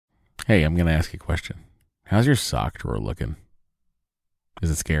Hey, I'm going to ask you a question. How's your sock drawer looking? Is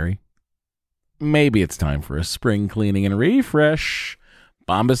it scary? Maybe it's time for a spring cleaning and refresh.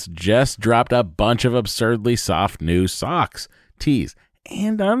 Bombas just dropped a bunch of absurdly soft new socks, tees,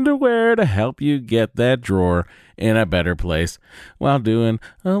 and underwear to help you get that drawer in a better place while doing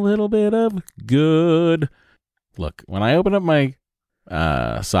a little bit of good. Look, when I open up my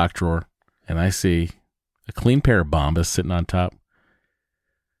sock drawer and I see a clean pair of Bombas sitting on top,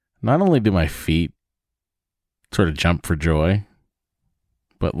 not only do my feet sort of jump for joy,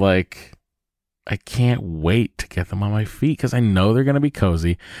 but like I can't wait to get them on my feet because I know they're going to be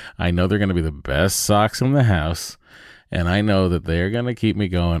cozy. I know they're going to be the best socks in the house, and I know that they're going to keep me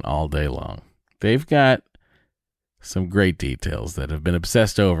going all day long. They've got some great details that have been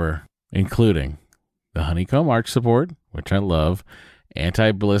obsessed over, including the honeycomb arch support, which I love,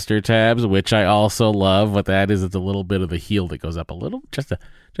 anti-blister tabs, which I also love. What that is, it's a little bit of the heel that goes up a little, just a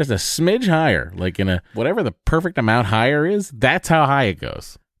smidge higher, like in a whatever the perfect amount higher is. That's how high it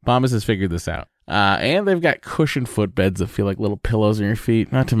goes. Bombas has figured this out. And they've got cushioned footbeds that feel like little pillows on your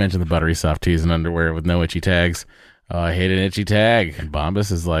feet, not to mention the buttery soft tees and underwear with no itchy tags. Oh, I hate an itchy tag. And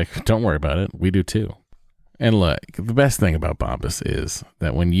Bombas is like, don't worry about it. We do too. And look, the best thing about Bombas is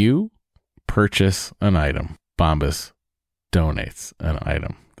that when you purchase an item, Bombas donates an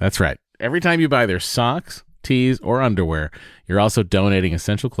item. That's right. Every time you buy their socks, tees, or underwear, you're also donating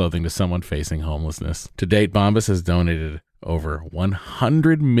essential clothing to someone facing homelessness. To date, Bombas has donated over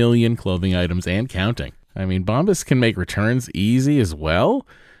 100 million clothing items and counting. I mean, Bombas can make returns easy as well.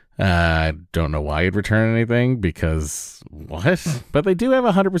 I don't know why you'd return anything because what? But they do have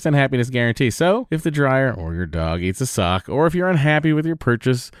a 100% happiness guarantee. So if the dryer or your dog eats a sock, or if you're unhappy with your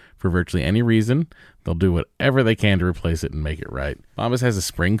purchase for virtually any reason, they'll do whatever they can to replace it and make it right. Bombas has a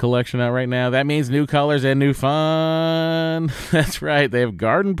spring collection out right now. That means new colors and new fun. That's right. They have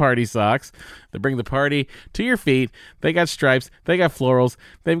garden party socks that bring the party to your feet. They got stripes. They got florals.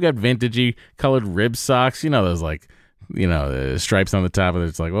 They've got vintagey colored rib socks. You know, those like, stripes on the top of it.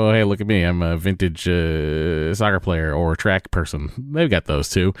 It's like, oh, hey, look at me. I'm a vintage soccer player or track person. They've got those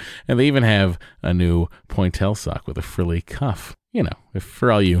too. And they even have a new pointelle sock with a frilly cuff. You know, if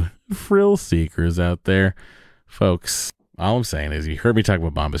for all you frill seekers out there, folks, all I'm saying is you heard me talk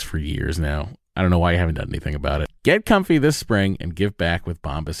about Bombas for years now. I don't know why you haven't done anything about it. Get comfy this spring and give back with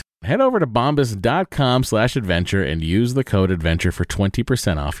Bombas. Head over to bombas.com/adventure and use the code adventure for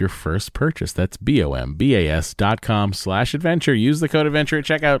 20% off your first purchase. That's bombas.com/adventure. Use the code adventure at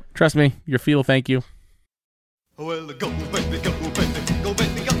checkout. Trust me, your feet will thank you. Well, go, baby, go, baby, go, baby, go,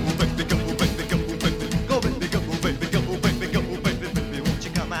 baby, go, baby, go, baby, go, baby, go, baby, go, baby, go, baby, won't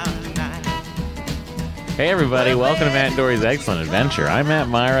you come out tonight? Hey everybody, welcome to Matt and Dory's Excellent Adventure. I'm Matt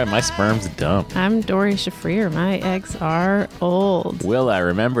Myra, and my sperm's dumb. I'm Dory Shafrir. My eggs are old. Will I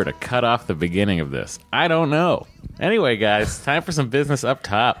remember to cut off the beginning of this? I don't know. Anyway, guys, time for some business up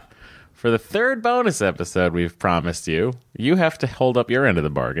top. For the third bonus episode we've promised you, you have to hold up your end of the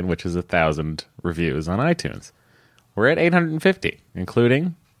bargain, which is 1,000 reviews on iTunes. We're at 850,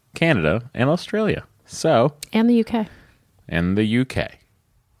 including Canada and Australia. So, And the UK. And the UK.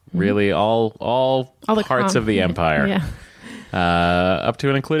 Really, all the parts of the empire. Yeah. Up to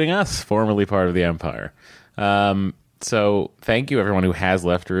and including us, formerly part of the empire. So thank you, everyone who has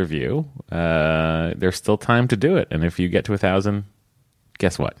left a review. There's still time to do it. And if you get to 1,000,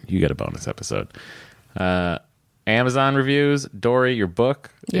 guess what? You get a bonus episode. Amazon reviews. Dory, your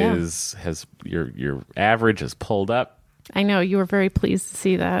book has your average has pulled up. I know. You were very pleased to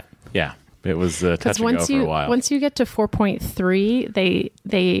see that. Yeah. It was touch and go for a while. Once you get to 4.3,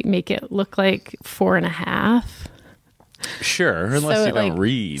 they make it look like 4.5. Sure, unless you don't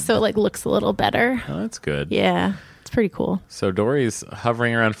read. So it looks a little better. Oh, that's good. Yeah, it's pretty cool. So Dory's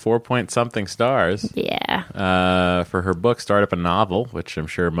hovering around 4-point-something stars. Yeah. For her book, Start Up a Novel, which I'm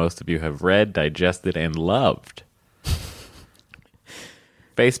sure most of you have read, digested, and loved.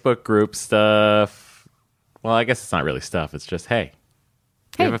 Facebook group stuff. Well, I guess it's not really stuff. It's just, hey.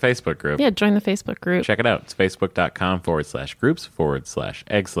 We have a Facebook group. Yeah, join the Facebook group. Check it out. It's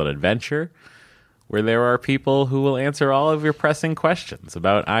facebook.com/groups/excellent adventure, where there are people who will answer all of your pressing questions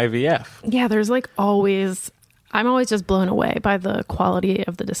about IVF. Yeah, there's I'm always just blown away by the quality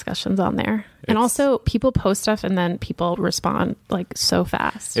of the discussions on there. And also, people post stuff and then people respond so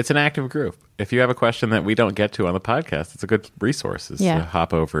fast. It's an active group. If you have a question that we don't get to on the podcast, it's a good resource to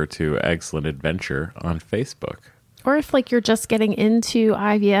hop over to Excellent Adventure on Facebook. Or if you're just getting into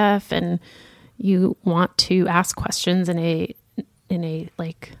IVF and you want to ask questions in a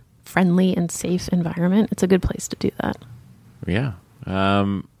friendly and safe environment, it's a good place to do that. Yeah.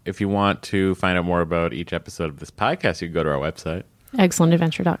 If you want to find out more about each episode of this podcast, you can go to our website.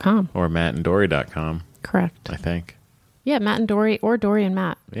 ExcellentAdventure.com. Or mattanddory.com, Correct. I think. Yeah, Matt and Dory, or Dory and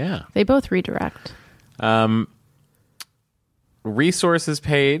Matt. Yeah. They both redirect. Resources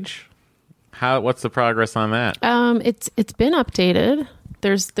page. What's the progress on that? It's been updated.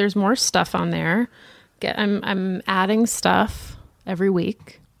 There's more stuff on there. I'm adding stuff every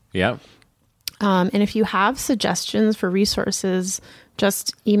week. Yep. And if you have suggestions for resources,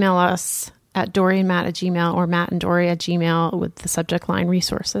 just email us at doryandmatt@gmail.com or mattanddory@gmail.com with the subject line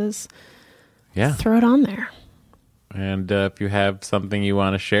resources. Yeah. Throw it on there. And if you have something you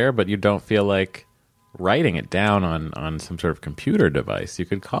want to share, but you don't feel like writing it down on some sort of computer device, you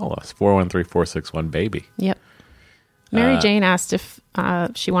could call us, 413-461-BABY. Yep. Mary Jane asked if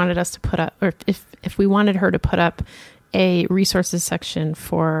she wanted us to put up, or if we wanted her to put up a resources section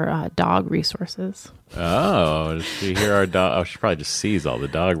for dog resources. Oh, did she hear our dog? Oh, she probably just sees all the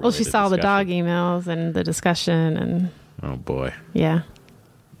dog. Well, she saw the dog emails and the discussion, and oh boy, yeah,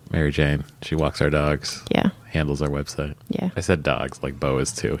 Mary Jane. She walks our dogs. Yeah, handles our website. Yeah, I said dogs, like Bo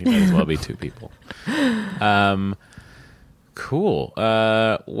is too. He might as well be two people. Cool.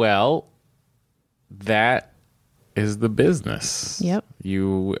 Well, that is the business. Yep.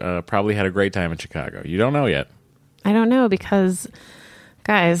 You probably had a great time in Chicago. You don't know yet. I don't know because,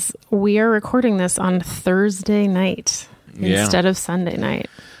 guys, we are recording this on Thursday night instead of Sunday night.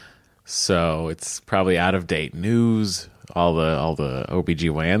 So it's probably out of date news. All the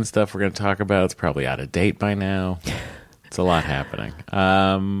OBGYN stuff we're going to talk about, it's probably out of date by now. It's a lot happening.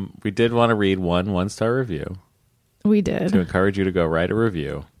 We did want to read one-star review. We did. To encourage you to go write a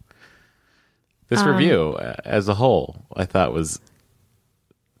review. This review, as a whole, I thought was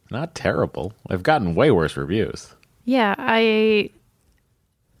not terrible. I've gotten way worse reviews. Yeah,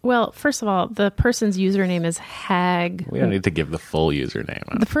 well, first of all, the person's username is Hag. We don't need to give the full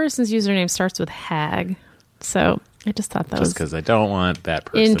username. The person's username starts with Hag. So I just thought that was just because I don't want that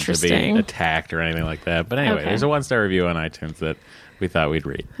person to be attacked or anything like that. But anyway, there's a 1-star review on iTunes that we thought we'd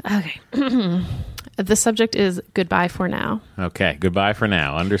read. Okay. The subject is goodbye for now. Okay, goodbye for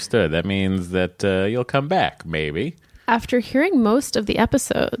now. Understood. That means that you'll come back, maybe. After hearing most of the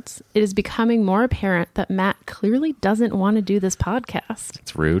episodes, it is becoming more apparent that Matt clearly doesn't want to do this podcast.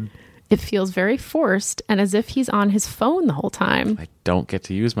 It's rude. It feels very forced and as if he's on his phone the whole time. I don't get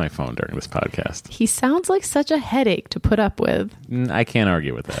to use my phone during this podcast. He sounds like such a headache to put up with. I can't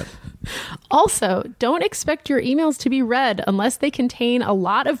argue with that. Also, don't expect your emails to be read unless they contain a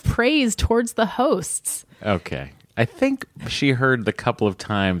lot of praise towards the hosts. Okay. I think she heard the couple of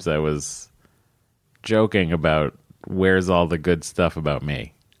times I was joking about where's all the good stuff about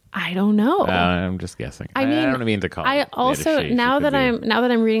me. I don't know. I'm just guessing. I mean, I don't mean to call. I also now that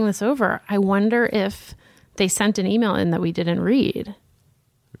I'm reading this over, I wonder if they sent an email in that we didn't read.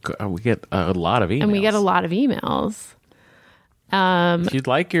 We get a lot of emails, and we get a lot of emails. If you'd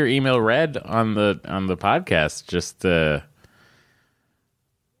like your email read on the podcast, just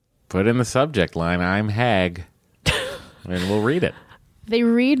put in the subject line "I'm Hag," and we'll read it. They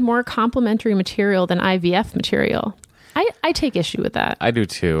read more complimentary material than IVF material. I take issue with that. I do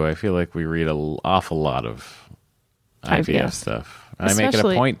too. I feel like we read an awful lot of IVF stuff. I make it a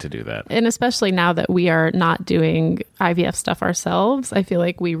point to do that. And especially now that we are not doing IVF stuff ourselves, I feel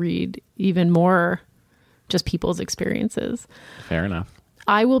like we read even more just people's experiences. Fair enough.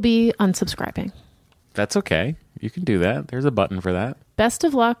 I will be unsubscribing. That's okay. You can do that. There's a button for that. Best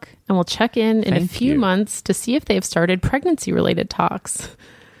of luck, and we'll check in a few months to see if they've started pregnancy-related talks.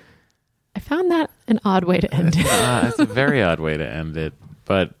 I found that an odd way to end it. It's a very odd way to end it.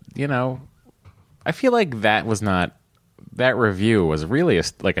 But, I feel like that review was really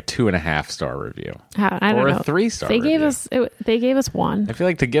like a 2.5-star review. I don't know. Or a 3-star They review. gave us 1. I feel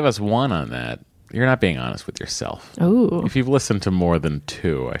like to give us 1 on that, you're not being honest with yourself. Ooh. If you've listened to more than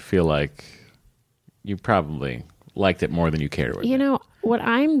 2, I feel like you probably liked it more than you cared to admit. What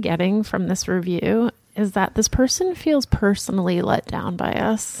I'm getting from this review is that this person feels personally let down by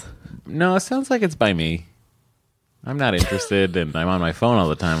us. No, it sounds like it's by me. I'm not interested, and I'm on my phone all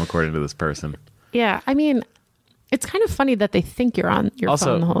the time, according to this person. Yeah, I mean, it's kind of funny that they think you're on your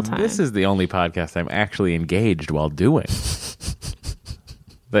phone the whole time. This is the only podcast I'm actually engaged while doing.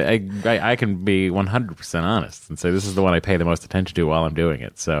 I can be 100% honest and say this is the one I pay the most attention to while I'm doing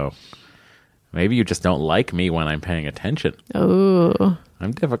it. So maybe you just don't like me when I'm paying attention. Oh.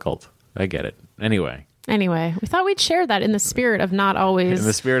 I'm difficult. I get it. Anyway, we thought we'd share that in the spirit of not always... In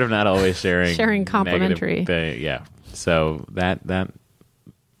the spirit of not always sharing complimentary. Yeah. So that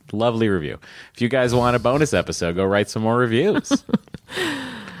lovely review. If you guys want a bonus episode, go write some more reviews.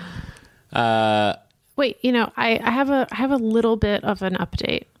 Wait, I have a little bit of an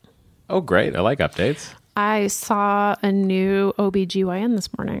update. Oh, great. I like updates. I saw a new OBGYN this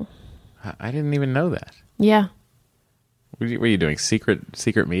morning. I didn't even know that. Yeah. Were you doing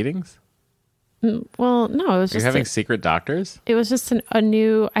secret meetings? Well, no, it was You're just having secret doctors? it was just a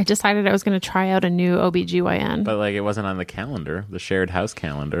new. I decided I was going to try out a new OBGYN. But like it wasn't on the calendar, the shared house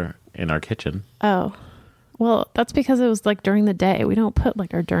calendar in our kitchen. Oh, well, that's because it was like during the day. We don't put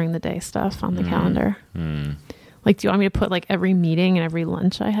like our during the day stuff on the calendar. Like, do you want me to put like every meeting and every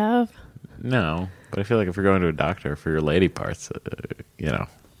lunch I have? No, but I feel like if you're going to a doctor for your lady parts,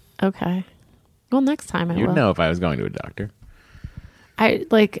 Okay. Well, next time I you'd will. know if I was going to a doctor. I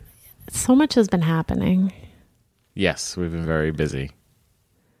like so much has been happening, Yes, we've been very busy.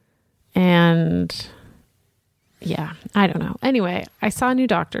 and yeah, I don't know. Anyway, I saw a new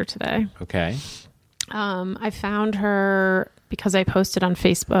doctor today. Okay. I found her because I posted on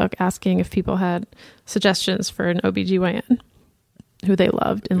Facebook asking if people had suggestions for an OBGYN who they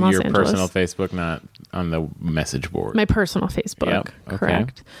loved in Los Your Angeles. personal Facebook, not on the message board. My personal Facebook, Yep, okay.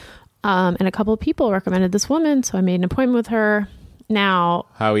 correct. And a couple of people recommended this woman, so I made an appointment with her. Now,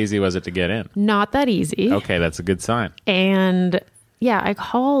 How easy was it to get in? not that easy. Okay, that's a good sign. And yeah, I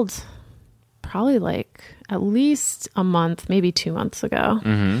called probably like at least a month, maybe 2 months ago.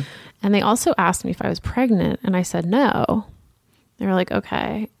 Mm-hmm. And they also asked me if I was pregnant, and I said no. They were like,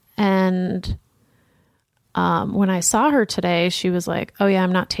 okay. And when I saw her today, she was like, oh yeah,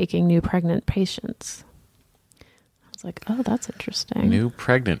 I'm not taking new pregnant patients. I was like, oh, that's interesting. New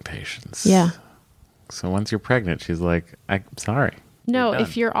pregnant patients. Yeah. So once you're pregnant, she's like, I'm sorry. No, done.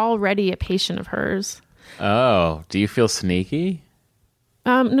 if you're already a patient of hers. Oh, do you feel sneaky?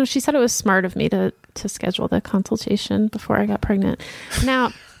 No, she said it was smart of me to schedule the consultation before I got pregnant.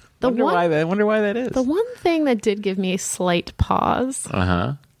 Now, I wonder why that is. the one thing that did give me a slight pause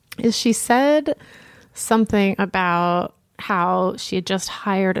Uh-huh. is she said something about how she had just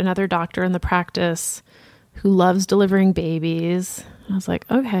hired another doctor in the practice who loves delivering babies. I was like,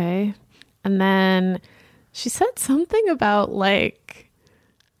 okay. And then she said something about like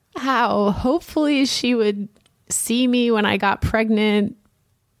how hopefully she would see me when I got pregnant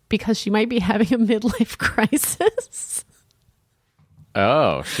because she might be having a midlife crisis.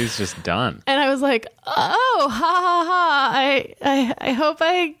 Oh, she's just done. And I was like, oh, ha ha ha. I hope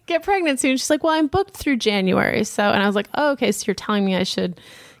I get pregnant soon. She's like, well, I'm booked through January. So, and I was like, oh, okay. So you're telling me I should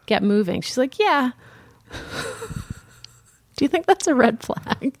get moving. She's like, yeah. Do you think that's a red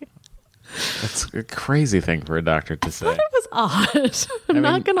flag? That's a crazy thing for a doctor to say. It was odd. I'm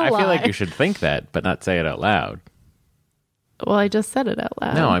not going to lie. I feel like you should think that, but not say it out loud. Well, I just said it out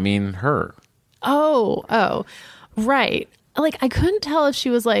loud. No, I mean her. Oh, right. Like, I couldn't tell if she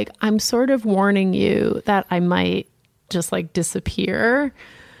was like, I'm sort of warning you that I might just like disappear,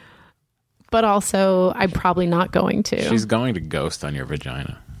 but also I'm probably not going to. She's going to ghost on your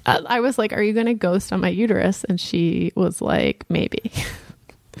vagina. I was like, are you going to ghost on my uterus? And she was like, maybe.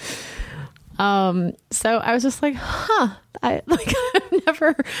 So I was just like, I've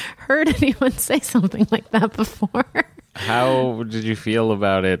never heard anyone say something like that before. How did you feel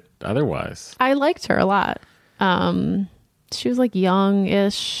about it otherwise? I liked her a lot. She was like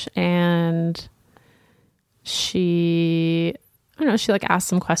young-ish, and she like asked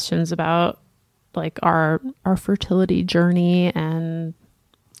some questions about like our fertility journey. And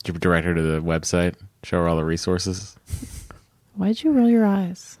Did you direct her to the website? Show her all the resources? why'd you roll your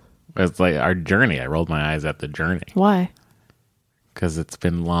eyes? It's like our journey. I rolled my eyes at the journey Why? because it's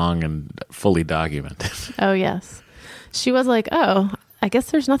been long and fully documented. Oh, yes. She was like, oh, I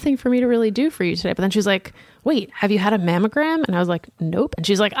guess there's nothing for me to really do for you today. But then she's like, wait, have you had a mammogram? And I was like, nope. And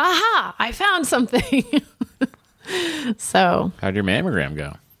she's like, aha, I found something. So, How'd your mammogram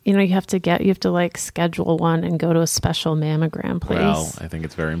go? you have to like schedule one and go to a special mammogram place. Well, I think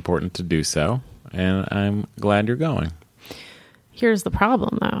it's very important to do so, and I'm glad you're going. Here's the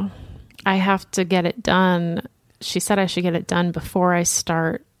problem, though. I have to get it done. She said I should get it done before I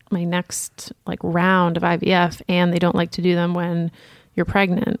start my next like round of IVF, and they don't like to do them when you're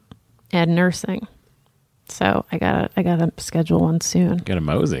pregnant and nursing. So I gotta schedule one soon. Get a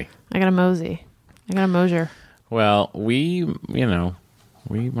mosey. I got a mosey. I got a Mosier. Well, we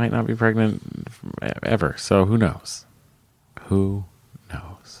might not be pregnant ever, so who knows? Who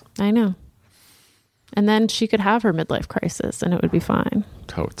knows? I know. And then she could have her midlife crisis, and it would be fine.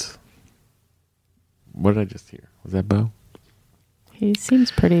 Totes. What did I just hear? Was that Bo? He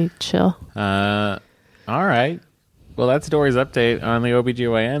seems pretty chill. All right. Well, that's Dory's update on the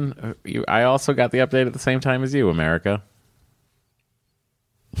OBGYN. I also got the update at the same time as you, America.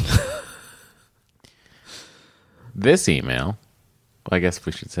 This email, well, I guess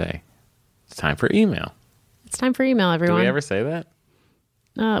we should say, it's time for email. It's time for email, Do everyone. we ever say that?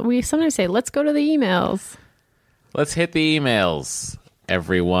 We sometimes say, let's go to the emails. Let's hit the emails,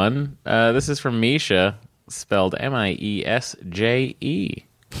 everyone. This is from Misha, spelled Miesje.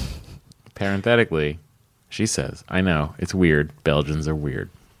 Parenthetically, she says, I know, it's weird. Belgians are weird.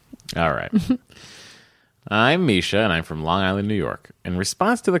 All right. I'm Misha, and I'm from Long Island, New York. In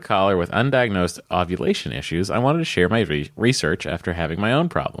response to the caller with undiagnosed ovulation issues, I wanted to share my research after having my own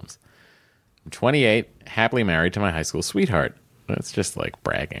problems. I'm 28, happily married to my high school sweetheart. That's just like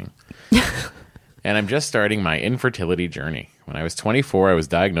bragging. And I'm just starting my infertility journey. When I was 24, I was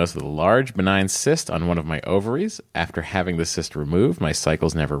diagnosed with a large benign cyst on one of my ovaries. After having the cyst removed, my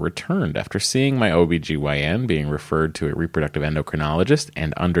cycles never returned. After seeing my OBGYN, being referred to a reproductive endocrinologist,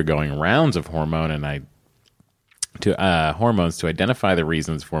 and undergoing rounds of hormones to identify the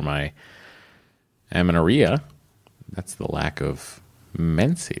reasons for my amenorrhea, that's the lack of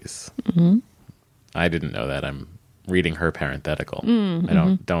menses. Mm-hmm. I didn't know that. I'm reading her parenthetical.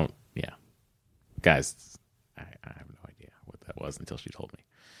 Mm-hmm. Yeah. Guys, I have no idea what that was until she told me.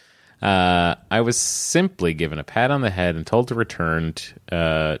 I was simply given a pat on the head and told to return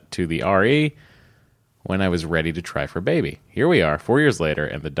to the RE when I was ready to try for baby. Here we are, 4 years later,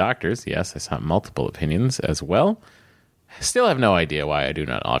 and the doctors, yes, I saw multiple opinions as well, still have no idea why I do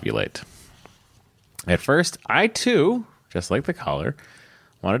not ovulate. At first, I too, just like the caller,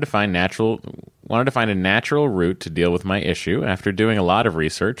 wanted to find a natural route to deal with my issue. After doing a lot of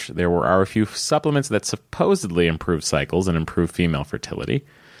research, there are a few supplements that supposedly improve cycles and improve female fertility.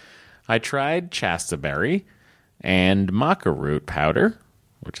 I tried chasteberry and maca root powder,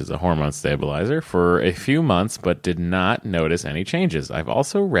 which is a hormone stabilizer, for a few months, but did not notice any changes. I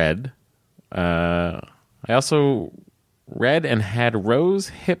also read and had rose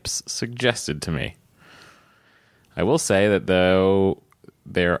hips suggested to me. I will say though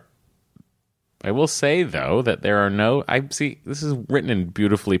that there are no. I see. This is written in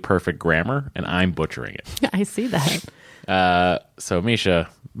beautifully perfect grammar, and I'm butchering it. I see that. So, Misha,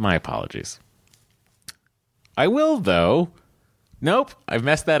 my apologies. I will, though. Nope, I've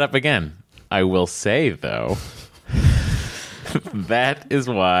messed that up again. I will say, though, that is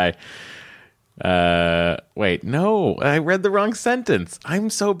why. Wait, no, I read the wrong sentence.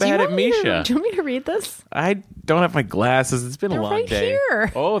 I'm so bad at Misha. Do you want me to read this? I don't have my glasses. It's been a long day.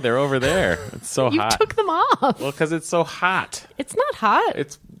 Here. Oh, they're over there. It's so hot. You took them off. Well, because it's so hot. It's not hot.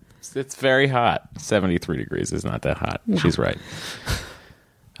 It's very hot. 73 degrees is not that hot. No. She's right.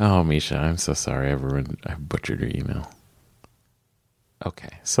 Oh, Misha, I'm so sorry, everyone. I butchered your email.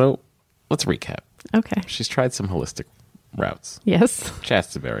 Okay, so let's recap. Okay. She's tried some holistic routes. Yes.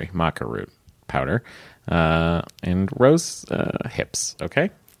 Chasteberry, maca root powder, and rose hips.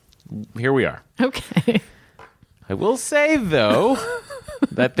 Okay? Here we are. Okay. I will say, though,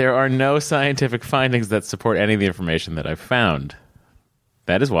 that there are no scientific findings that support any of the information that I've found.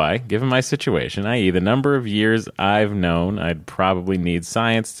 That is why, given my situation, i.e. the number of years I've known I'd probably need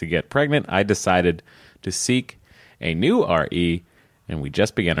science to get pregnant, I decided to seek a new RE, and we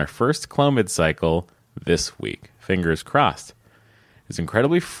just began our first Clomid cycle this week. Fingers crossed. It's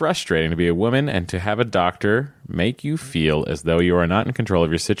incredibly frustrating to be a woman and to have a doctor make you feel as though you are not in control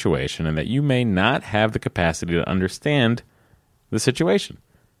of your situation and that you may not have the capacity to understand the situation.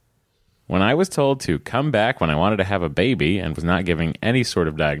 When I was told to come back when I wanted to have a baby and was not giving any sort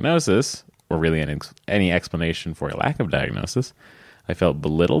of diagnosis, or really any explanation for a lack of diagnosis, I felt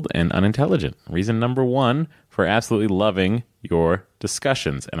belittled and unintelligent. Reason number one for absolutely loving your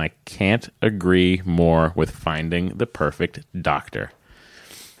discussions, and I can't agree more with finding the perfect doctor.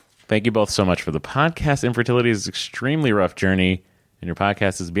 Thank you both so much for the podcast. Infertility is an extremely rough journey, and your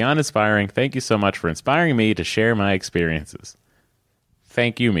podcast is beyond inspiring. Thank you so much for inspiring me to share my experiences.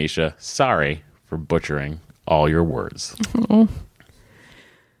 Thank you, Misha. Sorry for butchering all your words. Oh.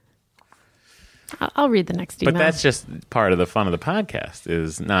 I'll read the next email. But that's just part of the fun of the podcast,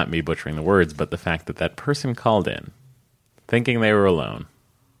 is not me butchering the words, but the fact that that person called in thinking they were alone.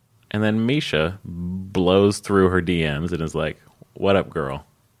 And then Misha blows through her DMs and is like, what up, girl?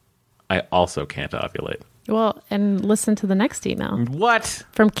 I also can't ovulate. Well, and listen to the next email. What?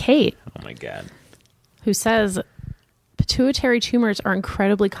 From Kate. Oh, my God. Who says, pituitary tumors are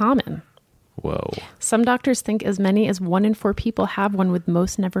incredibly common. Whoa. Some doctors think as many as 1 in 4 people have one, with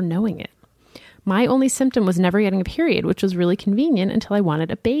most never knowing it. My only symptom was never getting a period, which was really convenient until I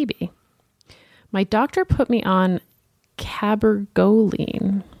wanted a baby. My doctor put me on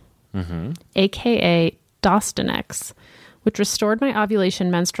cabergoline, aka Dostanex, which restored my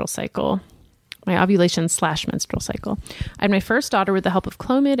ovulation/menstrual cycle. I had my first daughter with the help of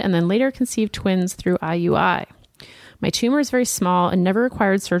Clomid and then later conceived twins through IUI. My tumor is very small and never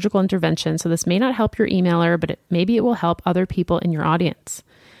required surgical intervention, so this may not help your emailer, but maybe it will help other people in your audience.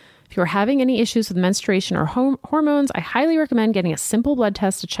 If you are having any issues with menstruation or hormones, I highly recommend getting a simple blood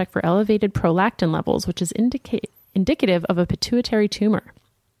test to check for elevated prolactin levels, which is indicative of a pituitary tumor.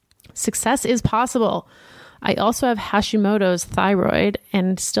 Success is possible. I also have Hashimoto's thyroid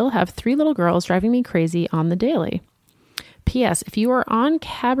and still have 3 little girls driving me crazy on the daily. P.S. If you are on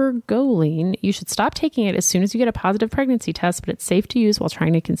cabergoline, you should stop taking it as soon as you get a positive pregnancy test, but it's safe to use while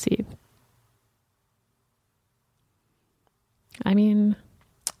trying to conceive. I mean,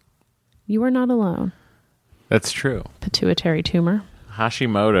 you are not alone. That's true. Pituitary tumor.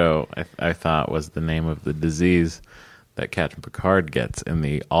 Hashimoto, I thought, was the name of the disease that Captain Picard gets in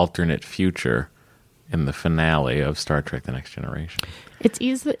the alternate future in the finale of Star Trek The Next Generation.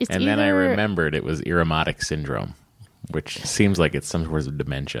 Then I remembered it was Irumodic syndrome, which seems like it's some sort of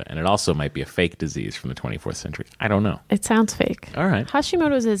dementia. And it also might be a fake disease from the 24th century. I don't know. It sounds fake. All right.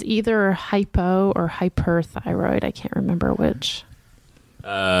 Hashimoto's is either hypo or hyperthyroid. I can't remember which.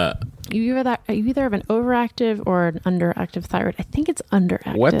 You either have an overactive or an underactive thyroid. I think it's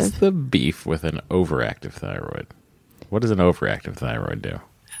underactive. What's the beef with an overactive thyroid? What does an overactive thyroid do?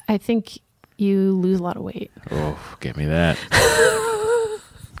 I think you lose a lot of weight. Oh, get me that.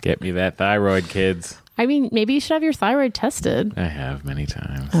 Get me that thyroid, kids. I mean, maybe you should have your thyroid tested. I have many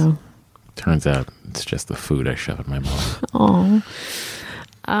times. Oh. Turns out it's just the food I shove in my mouth. Oh.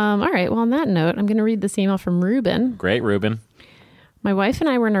 All right. Well, on that note, I'm going to read this email from Ruben. Great, Ruben. My wife and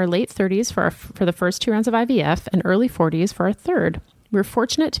I were in our late 30s for the first 2 rounds of IVF and early 40s for our third. We were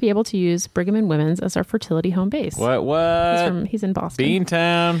fortunate to be able to use Brigham and Women's as our fertility home base. What? He's in Boston.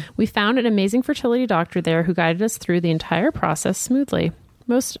 Beantown. We found an amazing fertility doctor there who guided us through the entire process smoothly.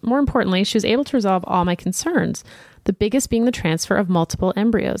 More importantly, she was able to resolve all my concerns, the biggest being the transfer of multiple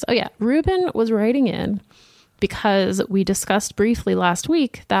embryos. Oh yeah, Ruben was writing in because we discussed briefly last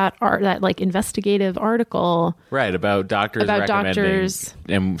week that investigative article, right, about doctors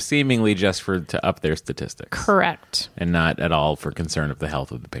and seemingly just to up their statistics. Correct. And not at all for concern of the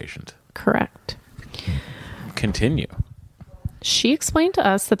health of the patient. Correct. Continue. She explained to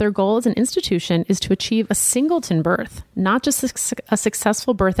us that their goal as an institution is to achieve a singleton birth, not just a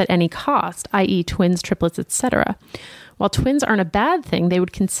successful birth at any cost, i.e. twins, triplets, etc. While twins aren't a bad thing, they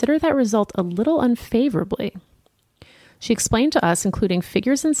would consider that result a little unfavorably. She explained to us, including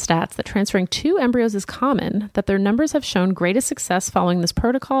figures and stats, that transferring 2 embryos is common, that their numbers have shown greatest success following this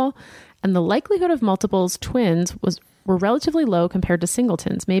protocol, and the likelihood of multiples twins were relatively low compared to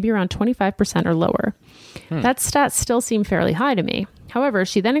singletons, maybe around 25% or lower. That stat still seemed fairly high to me. However,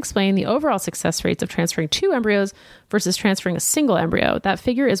 she then explained the overall success rates of transferring 2 embryos versus transferring a single embryo. That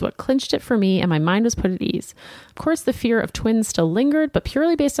figure is what clinched it for me, and my mind was put at ease. Of course, the fear of twins still lingered, but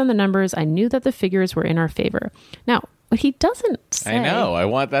purely based on the numbers, I knew that the figures were in our favor. Now, what he doesn't say... I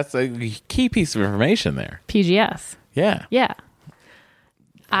know. That's a key piece of information there. PGS. Yeah. Yeah.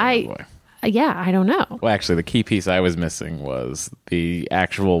 I don't know. Well, actually, the key piece I was missing was the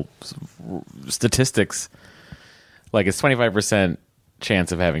actual statistics. Like, it's 25%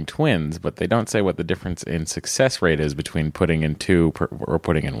 chance of having twins, but they don't say what the difference in success rate is between putting in 2 or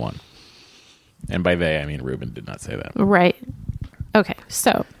putting in 1. And by they, I mean Ruben did not say that. Right. Okay,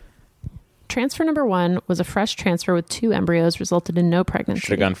 so transfer number 1 was a fresh transfer with 2 embryos, resulted in no pregnancy.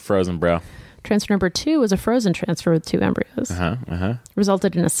 Should have gone frozen, bro. Transfer number 2 was a frozen transfer with 2 embryos.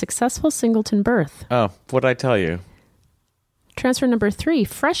 Resulted in a successful singleton birth. Oh, what'd I tell you? Transfer number 3,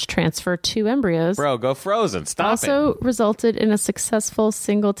 fresh transfer, 2 embryos. Bro, go frozen. Stop also resulted in a successful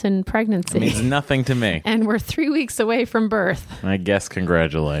singleton pregnancy. It means nothing to me. And we're 3 weeks away from birth. I guess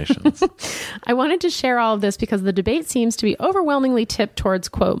congratulations. I wanted to share all of this because the debate seems to be overwhelmingly tipped towards,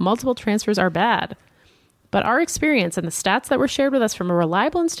 quote, multiple transfers are bad. But our experience and the stats that were shared with us from a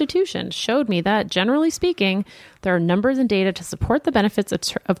reliable institution showed me that, generally speaking, there are numbers and data to support the benefits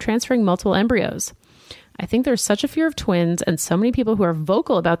of transferring multiple embryos. I think there's such a fear of twins and so many people who are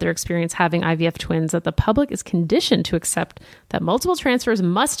vocal about their experience having IVF twins that the public is conditioned to accept that multiple transfers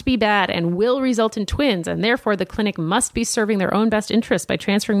must be bad and will result in twins, and therefore the clinic must be serving their own best interests by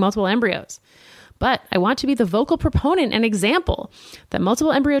transferring multiple embryos. But I want to be the vocal proponent and example that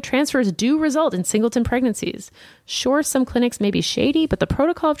multiple embryo transfers do result in singleton pregnancies. Sure, some clinics may be shady, but the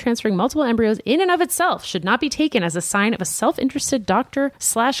protocol of transferring multiple embryos in and of itself should not be taken as a sign of a self-interested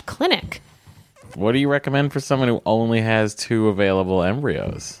doctor/clinic. What do you recommend for someone who only has 2 available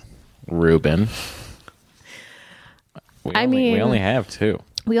embryos, Ruben? We only have 2.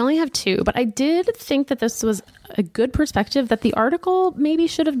 We only have 2, but I did think that this was a good perspective that the article maybe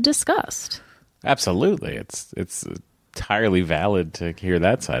should have discussed. Absolutely. It's entirely valid to hear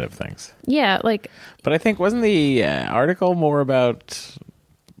that side of things. Yeah, like, But I think, wasn't the article more about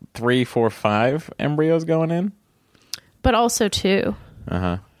 3, 4, 5 embryos going in? but also 2.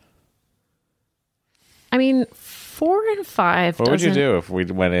 Uh-huh. I mean, 4 and 5 What would you doesn't- do if we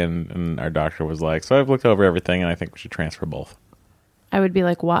went in and our doctor was like, so I've looked over everything and I think we should transfer both? I would be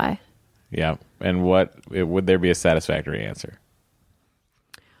like, why? Yeah. And would there be a satisfactory answer?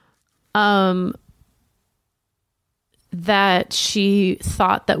 That she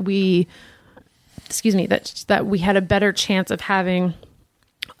thought that we had a better chance of having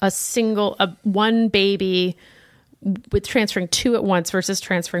one baby with transferring 2 at once versus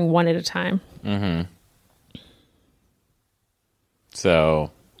transferring 1 at a time. Mm-hmm.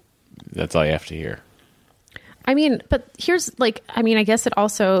 So that's all you have to hear. I mean, but here's like, I mean, I guess it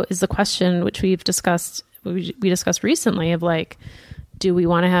also is the question which we discussed recently of like, do we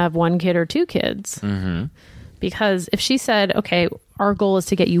want to have 1 kid or 2 kids? Mm-hmm. Because if she said, okay, our goal is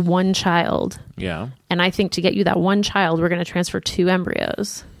to get you 1 child. Yeah. And I think to get you that 1 child, we're going to transfer 2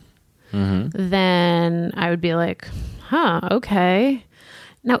 embryos. Mm-hmm. Then I would be like, okay.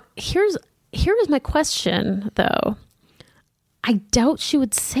 Now, here's my question, though. I doubt she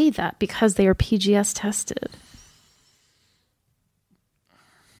would say that because they are PGS tested.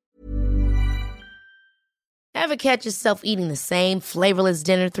 Ever catch yourself eating the same flavorless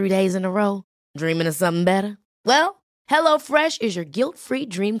dinner 3 days in a row? Dreaming of something better? Well, HelloFresh is your guilt-free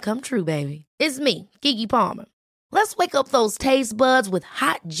dream come true, baby. It's me, Keke Palmer. Let's wake up those taste buds with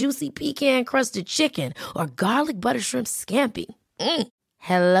hot, juicy pecan-crusted chicken or garlic butter shrimp scampi.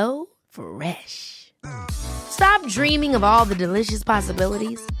 Hello Fresh. Stop dreaming of all the delicious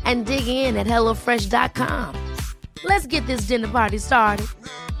possibilities and dig in at HelloFresh.com. Let's get this dinner party started.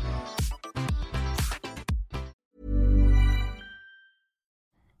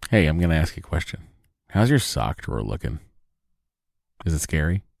 Hey, I'm going to ask you a question. How's your sock drawer looking? Is it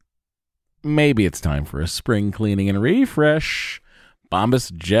scary? Maybe it's time for a spring cleaning and refresh.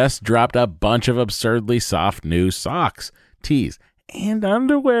 Bombas just dropped a bunch of absurdly soft new socks, tees, and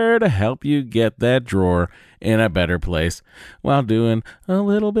underwear to help you get that drawer in a better place while doing a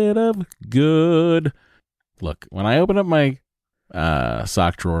little bit of good. Look, when I open up my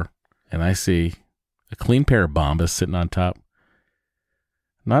sock drawer and I see a clean pair of Bombas sitting on top,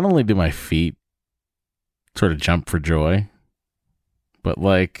 not only do my feet sort of jump for joy, but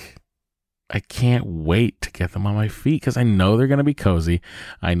like I can't wait to get them on my feet because I know they're going to be cozy.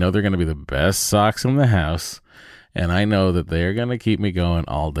 I know they're going to be the best socks in the house, and I know that they're going to keep me going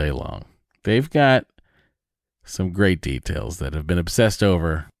all day long. They've got some great details that have been obsessed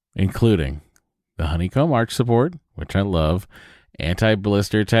over, including the honeycomb arch support, which I love,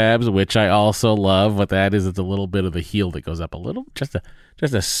 anti-blister tabs, which I also love. What that is, it's a little bit of the heel that goes up a little, just a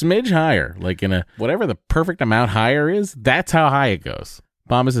smidge higher, like in a whatever the perfect amount higher is. That's how high it goes.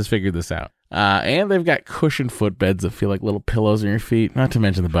 Bombas has figured this out. And they've got cushioned footbeds that feel like little pillows on your feet, not to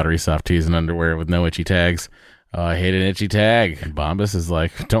mention the buttery soft tees and underwear with no itchy tags. Oh, I hate an itchy tag. And Bombas is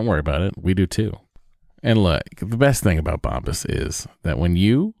like, don't worry about it. We do too. And look, the best thing about Bombas is that when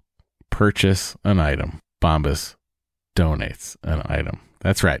you purchase an item, Bombas donates an item.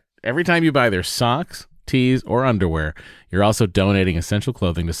 That's right. Every time you buy their socks, tees, or underwear, you're also donating essential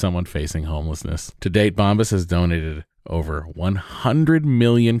clothing to someone facing homelessness. To date, Bombas has donated over 100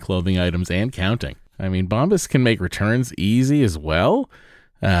 million clothing items and counting. I mean, Bombas can make returns easy as well.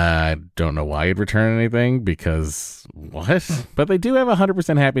 I don't know why you'd return anything because what? But they do have a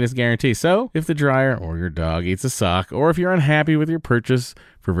 100% happiness guarantee. So if the dryer or your dog eats a sock, or if you're unhappy with your purchase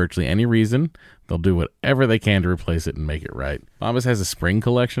for virtually any reason, they'll do whatever they can to replace it and make it right. Bombas has a spring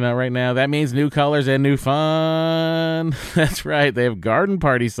collection out right now. That means new colors and new fun. That's right. They have garden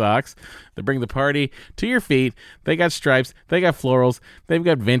party socks that bring the party to your feet. They got stripes. They got florals. They've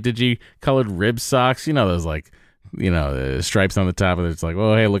got vintagey colored rib socks. You know, those like, stripes on the top of it. It's like,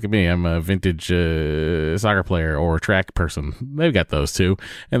 oh, hey, look at me. I'm a vintage soccer player or track person. They've got those too.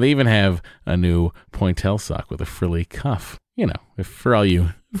 And they even have a new pointelle sock with a frilly cuff. You know, if for all you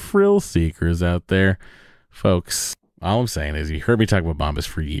frill seekers out there, folks, all I'm saying is you heard me talk about Bombas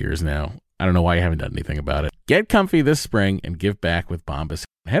for years now. I don't know why you haven't done anything about it. Get comfy this spring and give back with Bombas.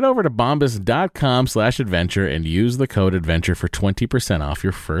 Head over to bombas.com/adventure and use the code adventure for 20% off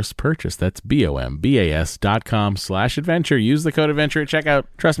your first purchase. That's bombas.com/adventure. Use the code adventure at checkout.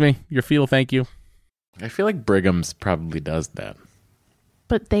 Trust me, your feet will thank you. I feel like Brigham's probably does that.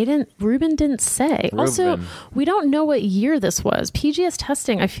 But Reuben didn't say. Reuben. Also, we don't know what year this was. PGS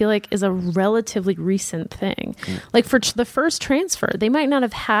testing, I feel like, is a relatively recent thing. Like for the first transfer, they might not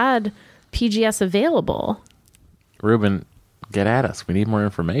have had PGS available. Reuben, get at us. We need more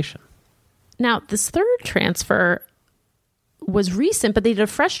information. Now, this third transfer, was recent, but they did a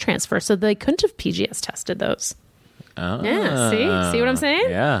fresh transfer, so they couldn't have PGS tested those. Yeah, see what I'm saying?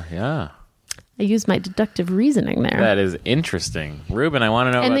 Yeah. I used my deductive reasoning there. That is interesting. Ruben, I want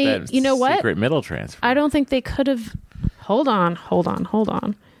to know And about that you know what? secret middle transfer. I don't think they could have. Hold on.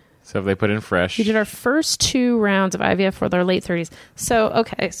 So if they put in fresh. We did our first 2 rounds of IVF for their late 30s. So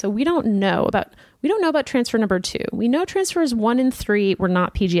we don't know about transfer number 2. We know transfers 1 and 3 were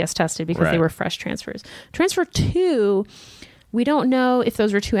not PGS tested because Right. they were fresh transfers. Transfer 2, we don't know if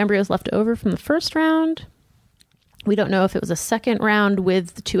those were 2 embryos left over from the first round. We don't know if it was a second round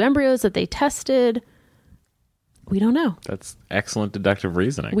with the 2 embryos that they tested. We don't know. That's excellent deductive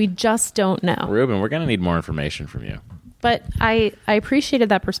reasoning. We just don't know. Ruben, we're going to need more information from you. But I appreciated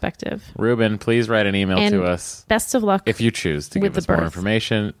that perspective. Ruben, please write an email And to us best of luck if you choose to with give us the more birth.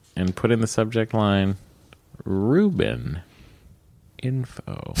 information and put in the subject line Ruben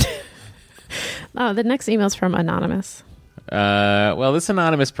info. Oh, the next email is from Anonymous. Well, this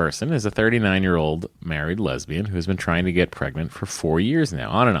anonymous person is a 39-year-old married lesbian who has been trying to get pregnant for 4 years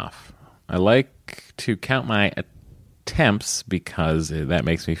now, on and off. I like to count my attempts because that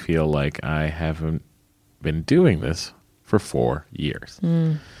makes me feel like I haven't been doing this for 4 years.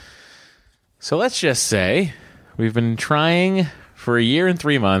 So let's just say we've been trying for a year and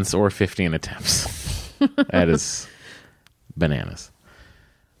 3 months or 15 attempts. That is bananas.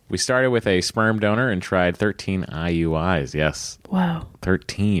 We started with a sperm donor and tried 13 IUIs. Yes, Wow.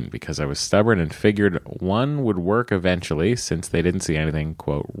 13, because I was stubborn and figured one would work eventually since they didn't see anything,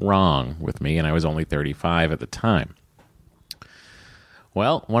 quote, wrong with me, and I was only 35 at the time.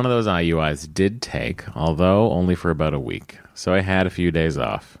 Well, one of those IUIs did take, although only for about a week. So I had a few days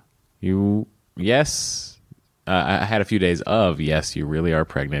off. I had a few days of, yes, you really are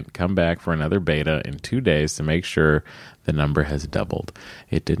pregnant. Come back for another beta in 2 days to make sure the number has doubled.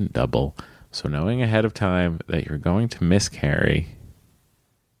 It didn't double. So knowing ahead of time that you're going to miscarry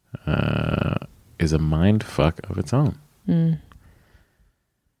is a mind fuck of its own.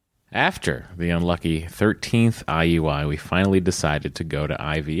 After the unlucky 13th IUI, we finally decided to go to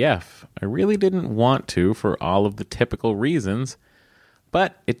IVF. I really didn't want to for all of the typical reasons,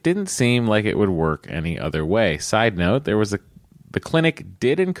 but it didn't seem like it would work any other way. Side note, the clinic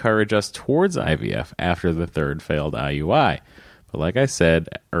did encourage us towards IVF after the 3rd failed IUI. But like I said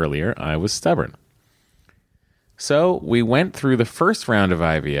earlier, I was stubborn. So we went through the first round of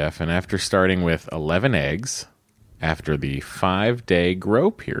IVF, and after starting with 11 eggs, after the 5-day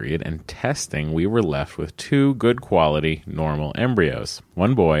grow period and testing, we were left with 2 good quality normal embryos.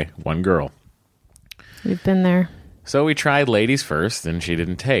 1 boy, 1 girl. We've been there. So we tried ladies first, and she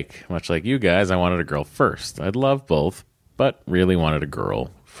didn't take. Much like you guys, I wanted a girl first. I'd love both, but really wanted a girl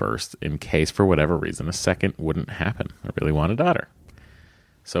first in case, for whatever reason, a second wouldn't happen. I really want a daughter.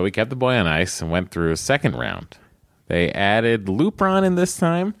 So we kept the boy on ice and went through a second round. They added Lupron in this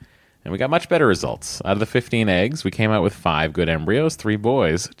time, and we got much better results. Out of the 15 eggs, we came out with 5 good embryos, 3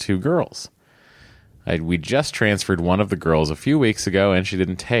 boys, 2 girls. We just transferred one of the girls a few weeks ago, and she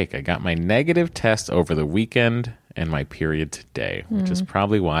didn't take. I got my negative test over the weekend and my period today, which is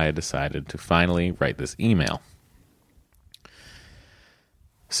probably why I decided to finally write this email.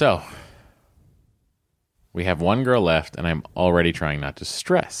 So, we have 1 girl left, and I'm already trying not to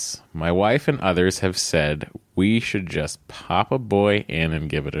stress. My wife and others have said we should just pop a boy in and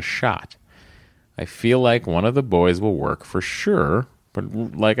give it a shot. I feel like one of the boys will work for sure, but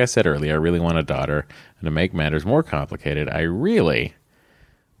like I said earlier, I really want a daughter, and to make matters more complicated, I really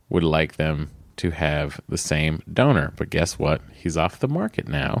would like them to have the same donor. But guess what? He's off the market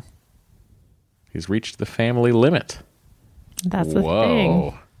now. He's reached the family limit. That's a thing.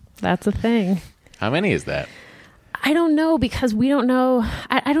 Whoa. That's a thing. How many is that? I don't know because we don't know.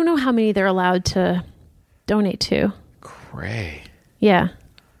 I don't know how many they're allowed to donate to. Cray. Yeah.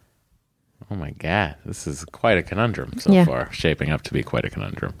 Oh my God. This is quite a conundrum so far. Shaping up to be quite a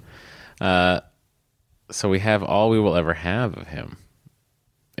conundrum. So we have all we will ever have of him.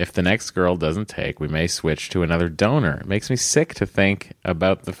 If the next girl doesn't take, we may switch to another donor. It makes me sick to think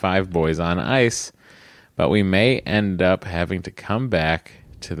about the 5 boys on ice, but we may end up having to come back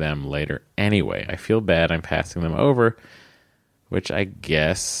to them later anyway. I feel bad I'm passing them over, which I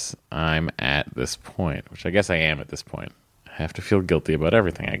guess I'm at this point. Which I guess I am at this point. I have to feel guilty about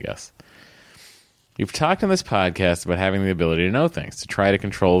everything, I guess. You've talked on this podcast about having the ability to know things, to try to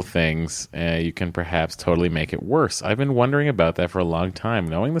control things. You can perhaps totally make it worse. I've been wondering about that for a long time.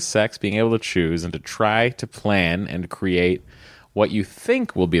 Knowing the sex, being able to choose, and to try to plan and create what you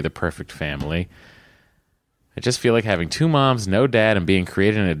think will be the perfect family. I just feel like having 2 moms, no dad, and being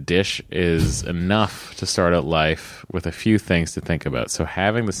created in a dish is enough to start out life with a few things to think about. So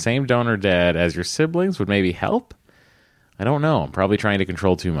having the same donor dad as your siblings would maybe help. I don't know. I'm probably trying to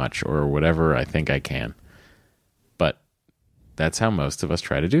control too much or whatever I think I can. But that's how most of us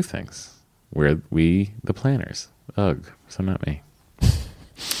try to do things. We're the planners. Ugh, so not me.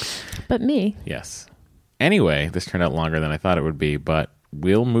 But me. Yes. Anyway, this turned out longer than I thought it would be, but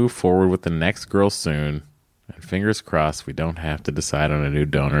we'll move forward with the next girl soon. And fingers crossed we don't have to decide on a new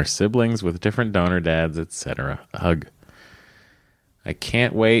donor, siblings with different donor dads, etc. Ugh. I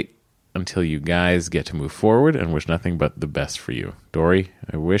can't wait until you guys get to move forward and wish nothing but the best for you. Dory,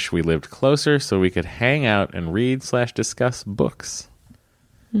 I wish we lived closer so we could hang out and read/discuss books.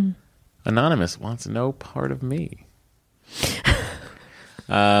 Anonymous wants no part of me.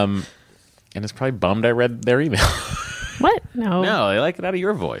 And it's probably bummed I read their email. What? No. No, I like it out of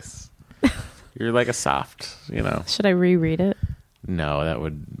your voice. You're like a soft, Should I reread it? No, that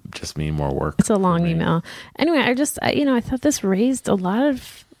would just mean more work. It's a long for me. email. Anyway, I thought this raised a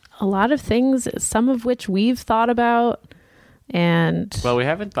lot of things, some of which we've thought about. And Well, we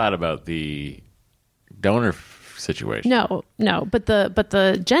haven't thought about the donor situation. no, but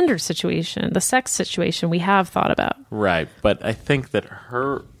the gender situation, the sex situation, we have thought about. Right, but I think that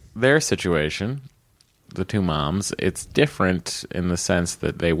their situation, the two moms, it's different in the sense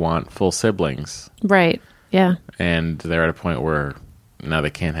that they want full siblings. Right. Yeah. And they're at a point where now they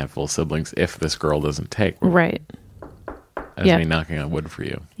can't have full siblings if this girl doesn't take. Right. That's Yeah. me knocking on wood for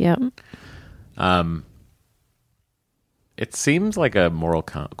you. Yep. It seems like a moral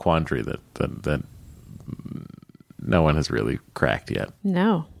quandary that no one has really cracked yet.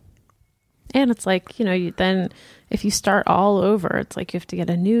 No. And it's like, then if you start all over, it's like you have to get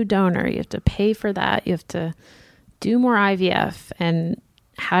a new donor. You have to pay for that. You have to do more IVF. And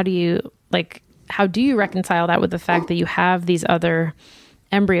how do you reconcile that with the fact that you have these other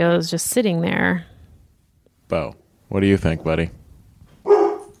embryos just sitting there? Bo, what do you think, buddy?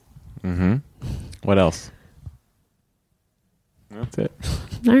 What else? That's it.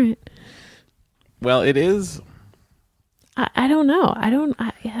 All right. Well, it is. I don't know. I don't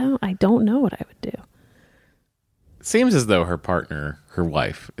know what I would do. It seems as though her partner, her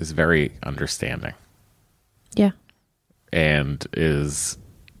wife, is very understanding Yeah. and is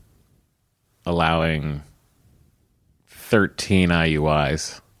allowing 13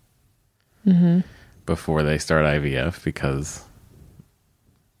 IUIs before they start IVF because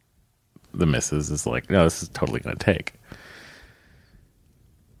the missus is like, no, this is totally going to take.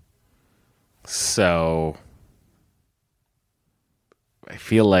 So I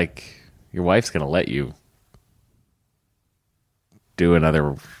feel like your wife's going to let you do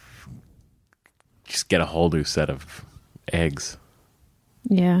just get a whole new set of eggs.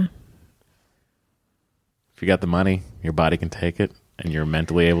 Yeah. If you got the money, your body can take it, and you're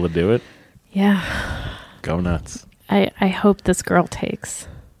mentally able to do it, Yeah. go nuts. I hope this girl takes.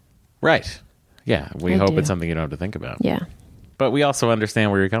 Right. Yeah, we I hope do. it's something you don't have to think about. Yeah. But we also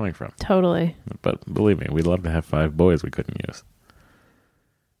understand where you're coming from. Totally. But believe me, we'd love to have 5 boys we couldn't use.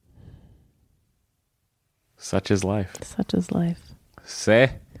 Such is life. Such is life.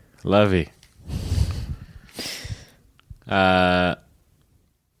 C'est la vie.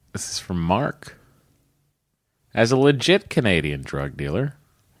 This is from Mark. As a legit Canadian drug dealer,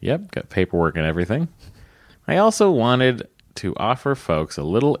 yep, got paperwork and everything, I also wanted to offer folks a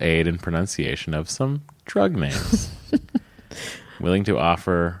little aid in pronunciation of some drug names. Willing to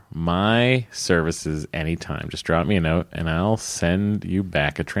offer my services anytime. Just drop me a note and I'll send you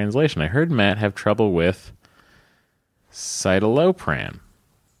back a translation. I heard Matt have trouble with citalopram.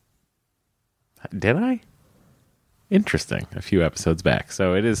 Did I? Interesting. A few episodes back.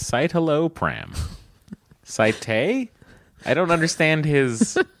 So it is citalopram. Cite? I don't understand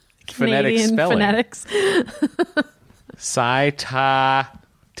his phonetic Canadian spelling. phonetics. Cite.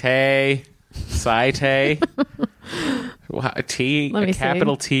 Let me see.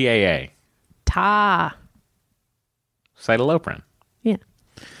 Capital TAA. Ta. Citalopram. Yeah.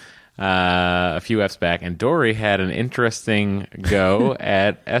 A few F's back, and Dory had an interesting go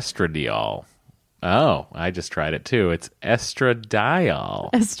at estradiol. Oh, I just tried it too. It's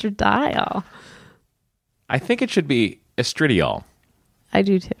estradiol. Estradiol. I think it should be estradiol. I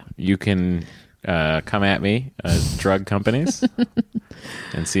do too. You can come at me, drug companies,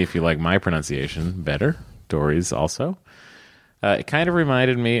 and see if you like my pronunciation better. Dory's also. It kind of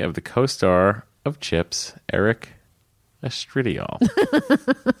reminded me of the co-star of Chips, Eric Estradiol.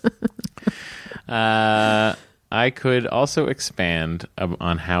 I could also expand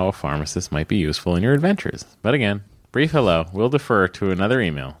on how a pharmacist might be useful in your adventures. But again, brief hello. We'll defer to another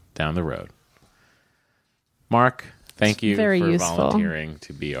email down the road. Mark, thank you Very for useful. volunteering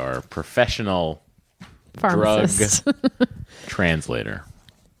to be our professional Pharmacist. drug translator.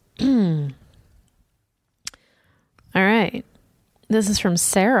 All right. This is from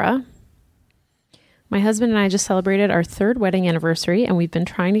Sarah. My husband and I just celebrated our 3rd wedding anniversary, and we've been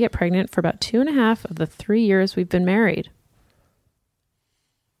trying to get pregnant for about 2.5 of the 3 years we've been married.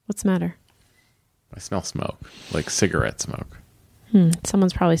 What's the matter? I smell smoke, like cigarette smoke.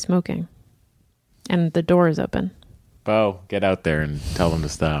 Someone's probably smoking. And the door is open. Bo, get out there and tell them to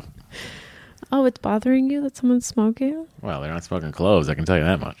stop. Oh, it's bothering you that someone's smoking? Well, they're not smoking cloves, I can tell you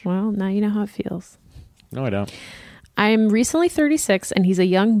that much. Well, now you know how it feels. No, I don't. I'm recently 36, and he's a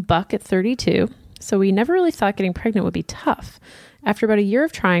young buck at 32, so we never really thought getting pregnant would be tough. After about a year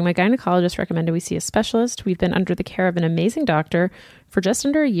of trying, my gynecologist recommended we see a specialist. We've been under the care of an amazing doctor for just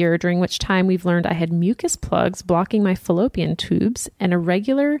under a year, during which time we've learned I had mucus plugs blocking my fallopian tubes and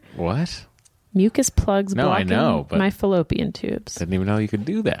irregular What? mucus plugs No, I blocking know, but my fallopian tubes. Didn't even know you could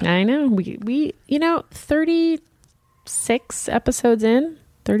do that. I know. We 36 episodes in,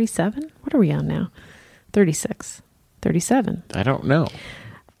 37? What are we on now? 36, 37. I don't know.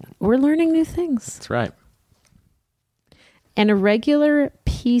 We're learning new things. That's right. An irregular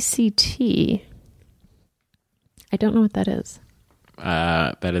PCT. I don't know what that is.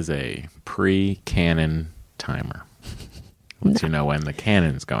 That is a pre-cannon timer. Lets you know when the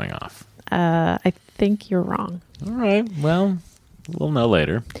cannon's going off. I think you're wrong. All right. Well, we'll know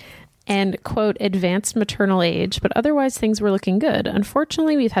later. And, quote, advanced maternal age, but otherwise things were looking good.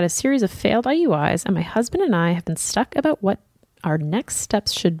 Unfortunately, we've had a series of failed IUIs, and my husband and I have been stuck about what our next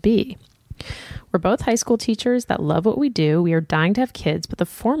steps should be. We're both high school teachers that love what we do. We are dying to have kids, but the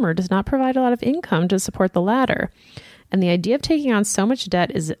former does not provide a lot of income to support the latter. And the idea of taking on so much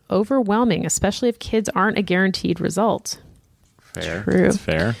debt is overwhelming, especially if kids aren't a guaranteed result. Fair. True. That's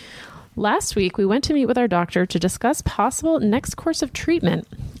fair. Last week, we went to meet with our doctor to discuss possible next course of treatment,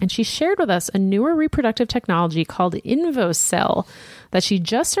 and she shared with us a newer reproductive technology called InvoCell that she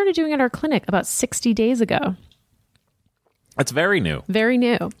just started doing at our clinic about 60 days ago. That's very new. Very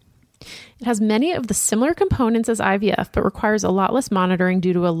new. It has many of the similar components as IVF, but requires a lot less monitoring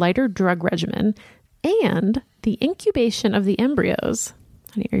due to a lighter drug regimen and the incubation of the embryos.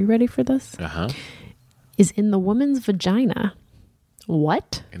 Honey, are you ready for this? Uh-huh. Is in the woman's vagina.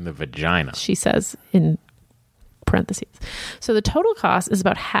 What? In the vagina. She says in parentheses. So the total cost is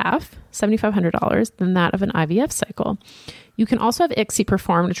about half, $7,500, than that of an IVF cycle. You can also have ICSI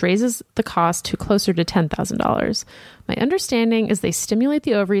performed, which raises the cost to closer to $10,000. My understanding is they stimulate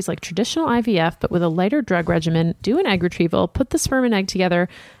the ovaries like traditional IVF, but with a lighter drug regimen, do an egg retrieval, put the sperm and egg together,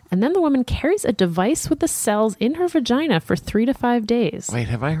 and then the woman carries a device with the cells in her vagina for 3 to 5 days. Wait,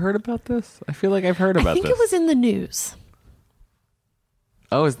 have I heard about this? I feel like I've heard about this. I think it was in the news.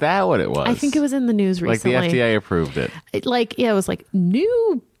 Oh, is that what it was? I think it was in the news recently. Like the FDA approved it. It was like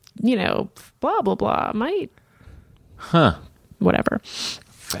new, blah, blah, blah, might. Huh. Whatever.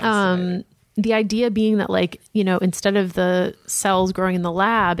 The idea being that instead of the cells growing in the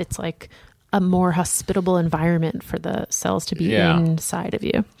lab, it's like a more hospitable environment for the cells to be inside of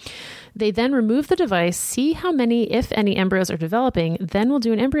you. They then remove the device, see how many, if any, embryos are developing, then we'll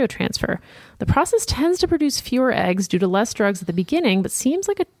do an embryo transfer. The process tends to produce fewer eggs due to less drugs at the beginning, but seems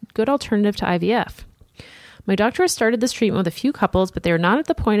like a good alternative to IVF. My doctor has started this treatment with a few couples, but they are not at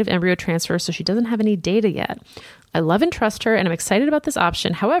the point of embryo transfer, so she doesn't have any data yet. I love and trust her, and I'm excited about this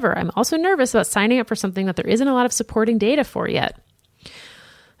option. However, I'm also nervous about signing up for something that there isn't a lot of supporting data for yet.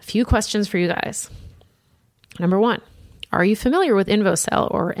 A few questions for you guys. Number 1. Are you familiar with InvoCell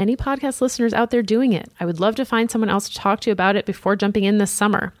or any podcast listeners out there doing it? I would love to find someone else to talk to about it before jumping in this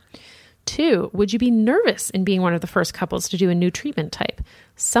summer. 2, would you be nervous in being one of the first couples to do a new treatment type?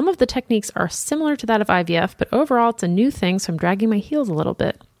 Some of the techniques are similar to that of IVF, but overall it's a new thing, so I'm dragging my heels a little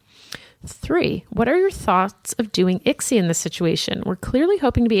bit. 3, what are your thoughts of doing ICSI in this situation? We're clearly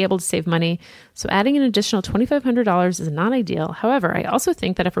hoping to be able to save money, so adding an additional $2,500 is not ideal. However, I also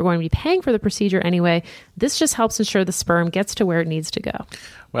think that if we're going to be paying for the procedure anyway, this just helps ensure the sperm gets to where it needs to go.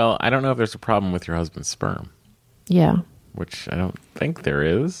 Well, I don't know if there's a problem with your husband's sperm. Yeah. Which I don't think there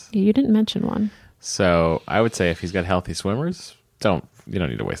is. You didn't mention one. So I would say if he's got healthy swimmers, you don't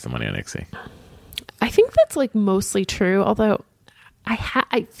need to waste the money on ICSI. I think that's mostly true, although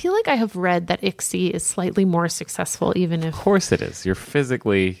I feel like I have read that ICSI is slightly more successful, even if... Of course it is. You're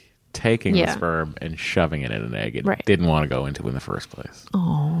physically taking the sperm and shoving it in an egg it didn't want to go into in the first place.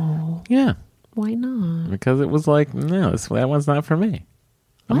 Oh. Yeah. Why not? Because it was like, no, that one's not for me.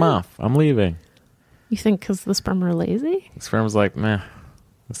 I'm off. I'm leaving. You think because the sperm are lazy? The sperm was like, meh,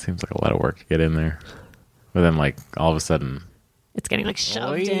 this seems like a lot of work to get in there. But then all of a sudden... It's getting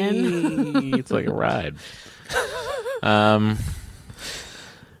shoved in. It's like a ride.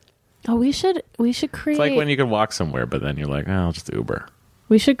 Oh, we should create... It's like when you can walk somewhere, but then you're like, I'll just Uber.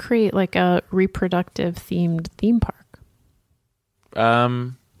 We should create a reproductive themed theme park.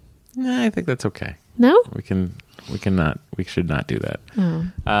 I think that's okay. No? We should not do that. Oh.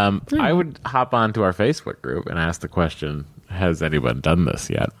 I would hop onto our Facebook group and ask the question, has anyone done this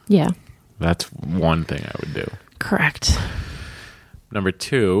yet? Yeah. That's one thing I would do. Correct. Number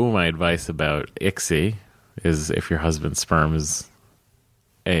 2, my advice about ICSI is if your husband's sperm is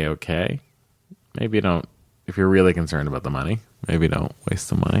A-okay, maybe don't, if you're really concerned about the money, maybe don't waste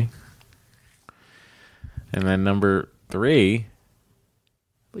the money. And then number 3,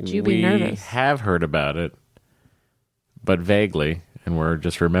 Would you be nervous? We have heard about it, but vaguely, and we're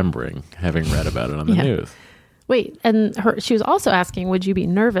just remembering having read about it on the news. Wait, and she was also asking, would you be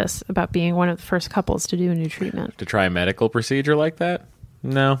nervous about being one of the first couples to do a new treatment? To try a medical procedure like that?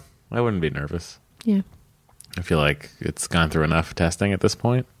 No, I wouldn't be nervous. Yeah. I feel like it's gone through enough testing at this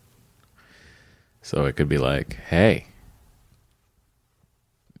point. So it could be like, hey,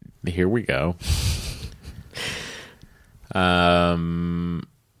 here we go.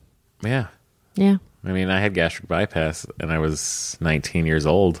 Yeah. Yeah. I mean, I had gastric bypass and I was 19 years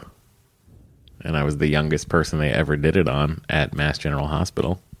old. And I was the youngest person they ever did it on at Mass General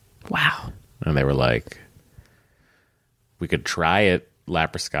Hospital. Wow. And they were like, we could try it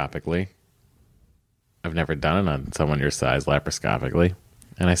laparoscopically. I've never done it on someone your size laparoscopically.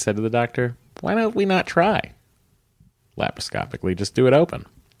 And I said to the doctor, why don't we not try laparoscopically? Just do it open.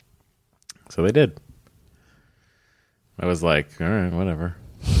 So they did. I was like, all right, whatever.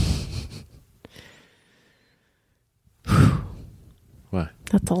 What?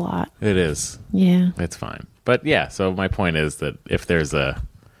 That's a lot. It is. Yeah. It's fine. But yeah, so my point is that if there's a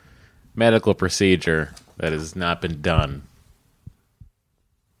medical procedure that has not been done,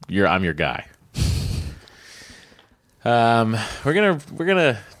 I'm your guy. We're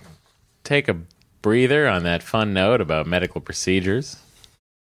gonna take a breather on that fun note about medical procedures.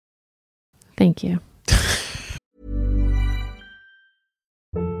 Thank you.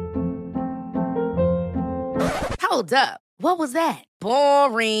 Hold up. What was that?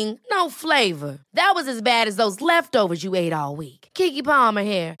 Boring. No flavor. That was as bad as those leftovers you ate all week. Keke Palmer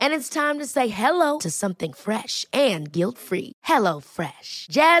here, and it's time to say hello to something fresh and guilt-free. Hello Fresh.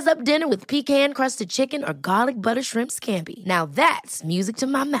 Jazz up dinner with pecan-crusted chicken or garlic butter shrimp scampi. Now that's music to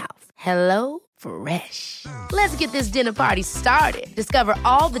my mouth. Hello Fresh. Let's get this dinner party started. Discover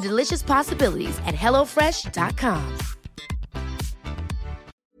all the delicious possibilities at hellofresh.com.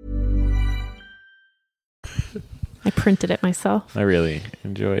 I printed it myself. I really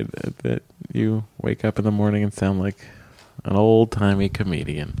enjoyed that you wake up in the morning and sound like an old-timey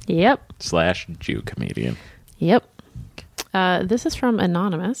comedian. Yep. / Jew comedian. Yep. This is from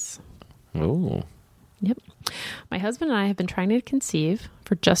Anonymous. Oh. Yep. My husband and I have been trying to conceive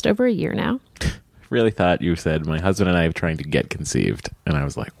for just over a year now. Really thought you said, my husband and I are trying to get conceived. And I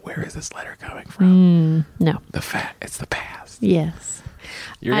was like, where is this letter coming from? No. It's the past. Yes.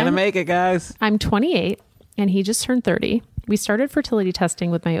 You're going to make it, guys. I'm 28 and he just turned 30. We started fertility testing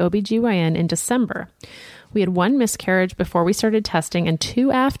with my OBGYN in December. We had 1 miscarriage before we started testing and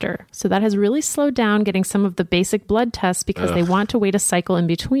 2 after. So that has really slowed down getting some of the basic blood tests because they want to wait a cycle in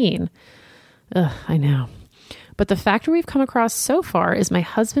between. I know. But the factor we've come across so far is my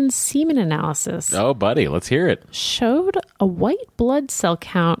husband's semen analysis. Oh, buddy, let's hear it. Showed a white blood cell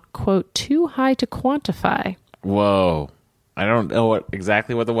count, quote, too high to quantify. Whoa. I don't know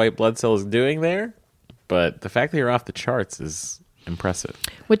exactly what the white blood cell is doing there, but the fact that you're off the charts is impressive.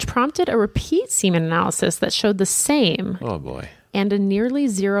 Which prompted a repeat semen analysis that showed the same. Oh, boy. And a nearly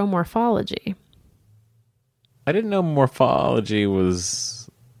zero morphology. I didn't know morphology was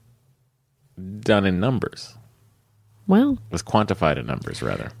done in numbers. Well, Was quantified in numbers,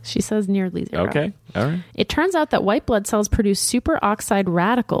 rather. she says nearly zero. Okay. All right. It turns out that white blood cells produce superoxide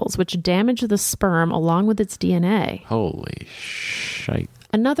radicals, which damage the sperm along with its DNA. Holy shite.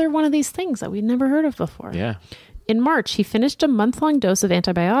 Another one of these things that we'd never heard of before. Yeah. In March, he finished a month-long dose of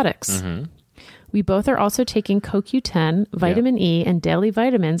antibiotics. Mm-hmm. We both are also taking CoQ10, vitamin E, and daily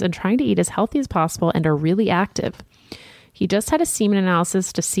vitamins and trying to eat as healthy as possible and are really active. He just had a semen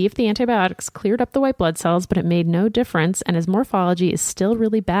analysis to see if the antibiotics cleared up the white blood cells, but it made no difference, and his morphology is still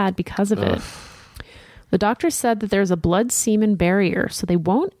really bad because of it. The doctor said that there's a blood-semen barrier, so they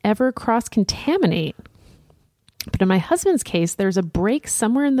won't ever cross-contaminate. But in my husband's case, there's a break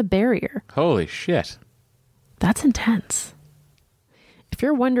somewhere in the barrier. Holy shit. That's intense. If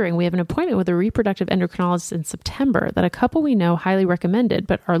you're wondering, we have an appointment with a reproductive endocrinologist in September that a couple we know highly recommended,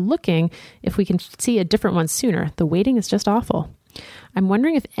 but are looking if we can see a different one sooner. The waiting is just awful. I'm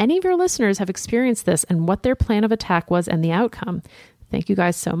wondering if any of your listeners have experienced this and what their plan of attack was and the outcome. Thank you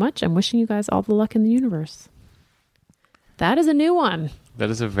guys so much. I'm wishing you guys all the luck in the universe. That is a new one. That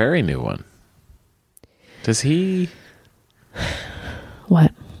is a very new one. Does he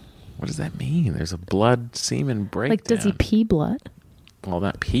What does that mean? There's a blood semen breakdown. Like, does he pee blood? Well,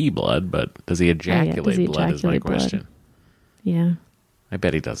 not pee blood, but does he ejaculate Does he blood is my ejaculate blood? question. Yeah. I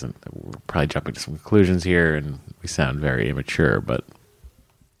bet he doesn't. We're probably jumping to some conclusions here, and we sound very immature, but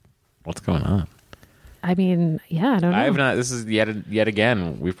what's going on? I mean, yeah, I don't know. I have not. This is yet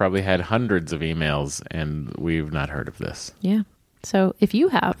again. We've probably had hundreds of emails, and we've not heard of this. Yeah. So if you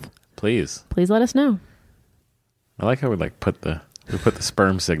have, Please let us know. I like how we put the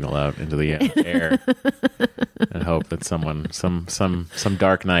sperm signal out into the air and hope that someone, some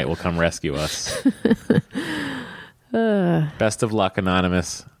dark night will come rescue us. Best of luck,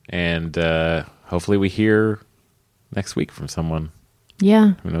 Anonymous, and hopefully we hear next week from someone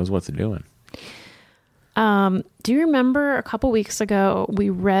Yeah. who knows what's doing. Do you remember a couple weeks ago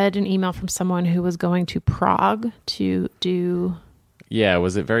we read an email from someone who was going to Prague to do... Yeah,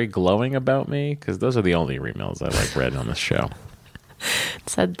 was it very glowing about me? Because those are the only emails I read on this show.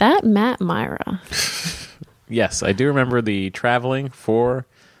 Said that Matt Myra. Yes, I do remember the traveling for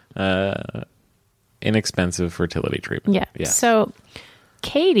inexpensive fertility treatment. Yeah. Yes. So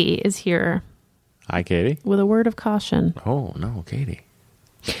Katie is here Hi, Katie. with a word of caution. Oh, no, Katie.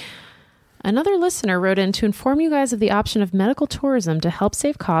 Another listener wrote in to inform you guys of the option of medical tourism to help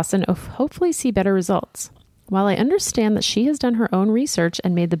save costs and hopefully see better results. While I understand that she has done her own research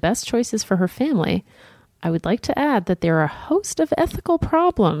and made the best choices for her family, I would like to add that there are a host of ethical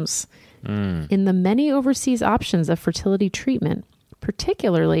problems in the many overseas options of fertility treatment,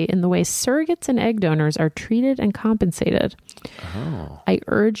 particularly in the way surrogates and egg donors are treated and compensated. Oh. I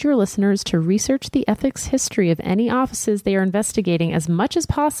urge your listeners to research the ethics history of any offices they are investigating as much as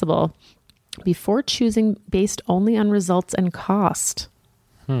possible before choosing based only on results and cost.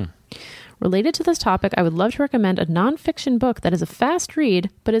 Related to this topic, I would love to recommend a nonfiction book that is a fast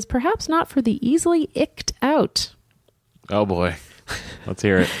read, but is perhaps not for the easily icked out. Oh, boy. Let's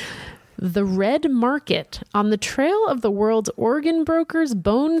hear it. The Red Market, on the trail of the world's organ brokers,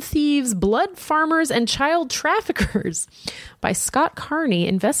 bone thieves, blood farmers, and child traffickers by Scott Carney,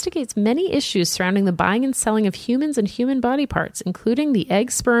 investigates many issues surrounding the buying and selling of humans and human body parts, including the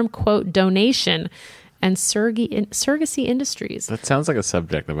egg sperm, quote, donation and surrogacy industries. That sounds like a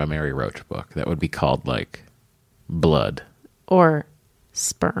subject of a Mary Roach book. That would be called, blood. Or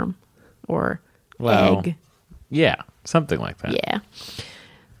sperm. Or egg. Yeah, something like that. Yeah.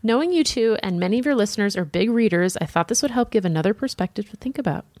 Knowing you two and many of your listeners are big readers, I thought this would help give another perspective to think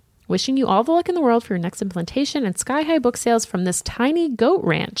about. Wishing you all the luck in the world for your next implantation and sky-high book sales from this tiny goat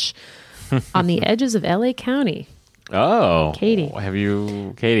ranch on the edges of LA County. Oh. Katie, why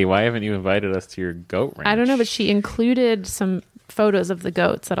haven't you invited us to your goat ranch? I don't know, but she included some photos of the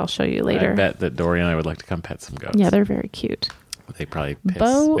goats that I'll show you later. I bet that Dory and I would like to come pet some goats. Yeah, they're very cute. They probably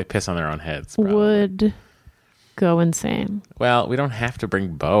Bo piss on their own heads. Probably. Would go insane. Well, we don't have to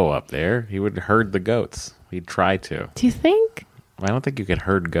bring Bo up there. He would herd the goats. He'd try to. Do you think? I don't think you could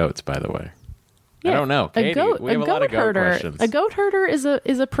herd goats, by the way. Yeah, I don't know. Katie, we have a lot of goat questions. A goat herder is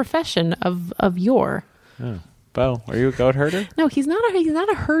a profession of yore. Oh. Bo, are you a goat herder? No, he's not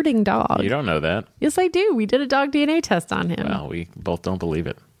a herding dog. You don't know that. Yes, I do. We did a dog DNA test on him. Well, we both don't believe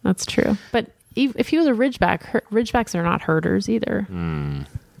it. That's true. But if he was a Ridgeback, Ridgebacks are not herders either.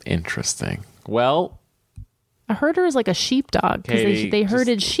 Interesting. Well, a herder is like a sheepdog because they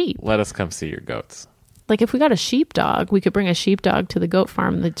herded sheep. Let us come see your goats. Like if we got a sheepdog, we could bring a sheepdog to the goat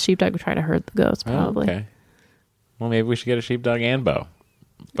farm. The sheepdog would try to herd the goats probably. Oh, okay. Well, maybe we should get a sheepdog and Bo.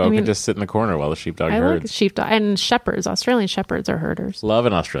 Bo can just sit in the corner while the sheepdog herds. Like sheepdog and shepherds. Australian shepherds are herders. Love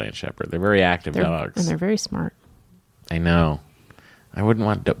an Australian shepherd. They're very active dogs. And they're very smart. I know. I wouldn't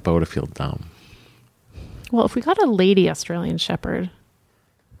want Bo to feel dumb. Well, if we got a lady Australian shepherd.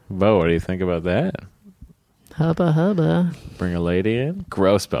 Bo, what do you think about that? Hubba hubba. Bring a lady in?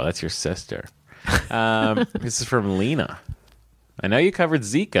 Gross, Bo. That's your sister. This is from Lena. I know you covered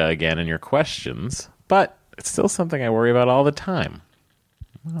Zika again in your questions, but it's still something I worry about all the time.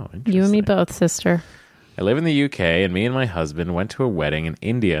 Oh, interesting. You and me both, sister. I live in the UK, and me and my husband went to a wedding in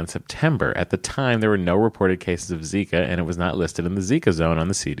India in September. At the time, there were no reported cases of Zika, and it was not listed in the Zika zone on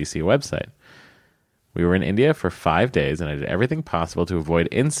the CDC website. We were in India for 5 days, and I did everything possible to avoid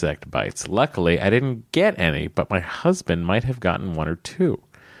insect bites. Luckily, I didn't get any, but my husband might have gotten 1 or 2.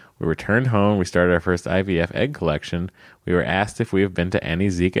 We returned home. We started our first IVF egg collection. We were asked if we have been to any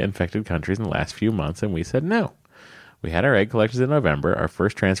Zika-infected countries in the last few months, and we said no. We had our egg collections in November. Our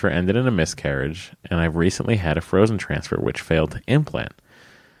first transfer ended in a miscarriage, and I've recently had a frozen transfer, which failed to implant.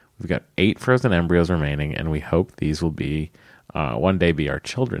 We've got 8 frozen embryos remaining, and we hope these will be one day be our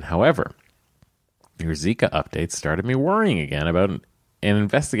children. However, your Zika updates started me worrying again about and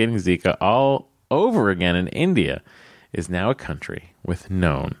investigating Zika all over again in India is now a country with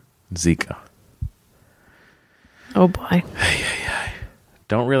known Zika. Oh boy.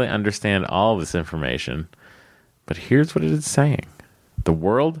 Don't really understand all this information, but here's what it is saying. The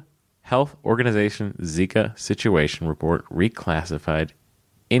World Health Organization Zika Situation Report reclassified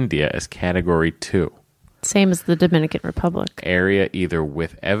India as Category 2. Same as the Dominican Republic. Area either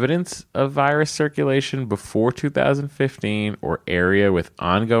with evidence of virus circulation before 2015 or area with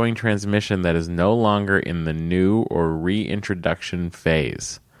ongoing transmission that is no longer in the new or reintroduction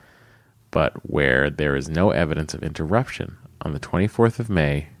phase, but where there is no evidence of interruption. On the 24th of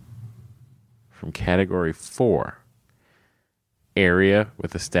May, from Category 4, area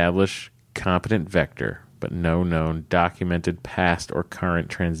with established competent vector, but no known documented past or current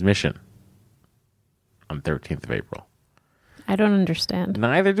transmission. On 13th of April. I don't understand.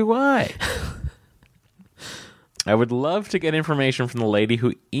 Neither do I. I would love to get information from the lady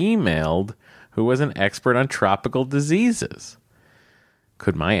who emailed, who was an expert on tropical diseases.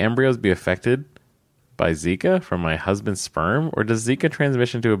 Could my embryos be affected by Zika from my husband's sperm, or does Zika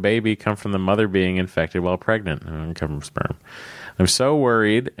transmission to a baby come from the mother being infected while pregnant? Come from sperm. I'm so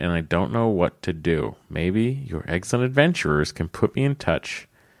worried, and I don't know what to do. Maybe your excellent adventurers can put me in touch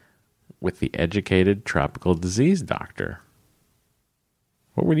with the educated tropical disease doctor.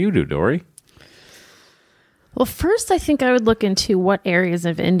 What would you do, Dory? Well, first, I think I would look into what areas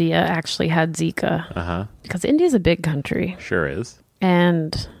of India actually had Zika. Because India's a big country. Sure is.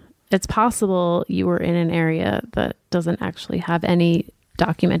 And it's possible you were in an area that doesn't actually have any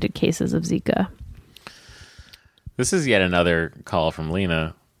documented cases of Zika. This is yet another call from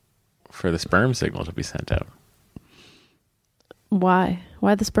Lena for the sperm signal to be sent out. Why?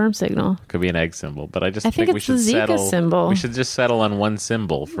 Why the sperm signal? Could be an egg symbol, but I think we it's should the Zika settle. symbol. We should just settle on one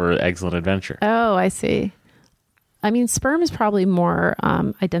symbol for excellent adventure. Oh, I see. I mean, sperm is probably more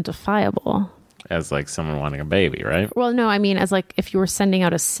identifiable. As like someone wanting a baby, right? Well, no, I mean, as like if you were sending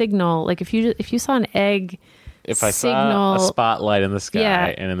out a signal, like if you saw an egg If I signal, saw a spotlight in the sky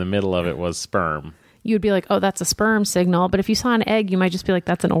Yeah. and in the middle of it was sperm. you'd be like, oh, that's a sperm signal. But if you saw an egg, you might just be like,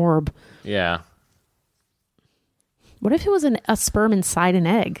 that's an orb. Yeah. What if it was a sperm inside an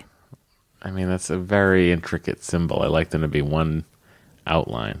egg? I mean, that's a very intricate symbol. I like them to be one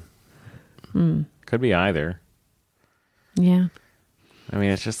outline. Could be either. Yeah. I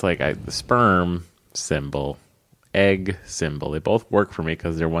mean, it's just like the sperm symbol, egg symbol. They both work for me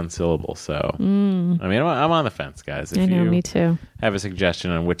because they're one syllable. So, I mean, I'm on the fence, guys. If I know, you me too. have a suggestion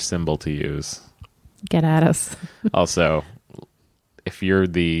on which symbol to use. Get at us. Also, if you're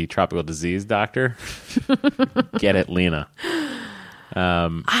the tropical disease doctor, get at Lena.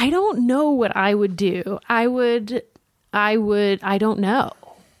 I don't know what I would do. I don't know.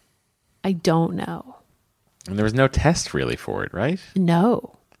 I don't know. And there was no test really for it, right?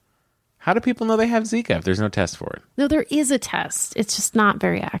 No. How do people know they have Zika if there's no test for it? No, there is a test. It's just not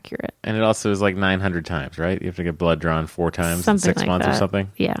very accurate. And it also is like 900 times, right? You have to get blood drawn 4 times Something in 6 like months that. or something?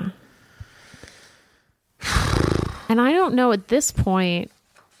 Yeah. And I don't know at this point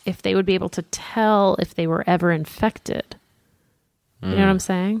if they would be able to tell if they were ever infected. You know what I'm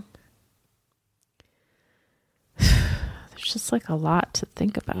saying? There's just like a lot to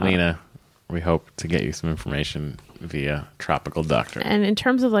think about. Lena, we hope to get you some information via Tropical Doctor. And in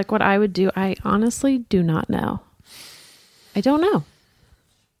terms of like what I would do, I honestly do not know. I don't know.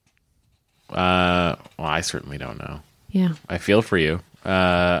 Well, I certainly don't know. Yeah. I feel for you.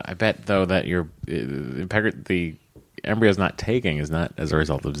 I bet, though, that the embryo's not taking is not as a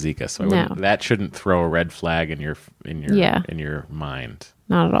result of Zika. So that shouldn't throw a red flag in your mind.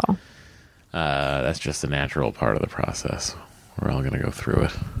 Not at all. That's just a natural part of the process. We're all going to go through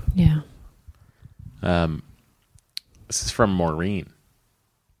it. Yeah. This is from Maureen.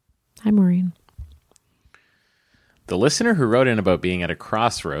 Hi, Maureen. The listener who wrote in about being at a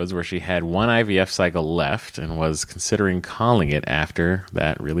crossroads where she had one IVF cycle left and was considering calling it after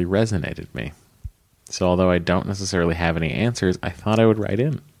that really resonated with me. So although I don't necessarily have any answers, I thought I would write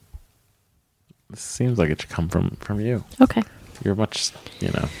in. This seems like it should come from you. Okay. You're much,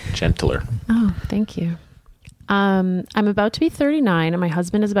 gentler. Oh, thank you. I'm about to be 39 and my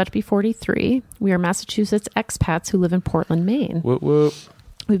husband is about to be 43. We are Massachusetts expats who live in Portland, Maine. Whoop, whoop.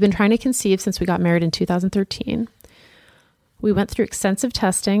 We've been trying to conceive since we got married in 2013. We went through extensive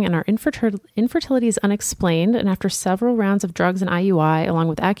testing and our infertility is unexplained. And after several rounds of drugs and IUI, along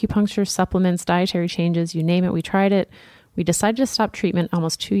with acupuncture, supplements, dietary changes, you name it, we tried it. We decided to stop treatment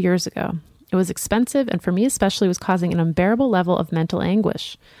almost 2 years ago. It was expensive and for me especially was causing an unbearable level of mental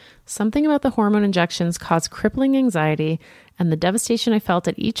anguish. Something about the hormone injections caused crippling anxiety, and the devastation I felt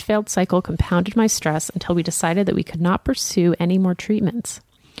at each failed cycle compounded my stress until we decided that we could not pursue any more treatments.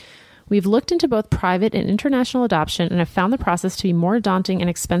 We've looked into both private and international adoption and have found the process to be more daunting and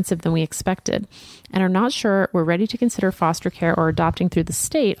expensive than we expected, and are not sure we're ready to consider foster care or adopting through the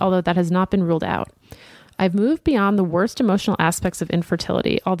state, although that has not been ruled out. I've moved beyond the worst emotional aspects of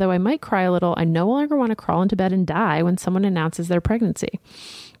infertility. Although I might cry a little, I no longer want to crawl into bed and die when someone announces their pregnancy.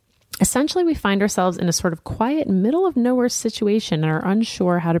 Essentially, we find ourselves in a sort of quiet, middle of nowhere situation and are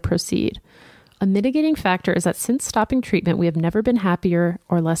unsure how to proceed. A mitigating factor is that since stopping treatment, we have never been happier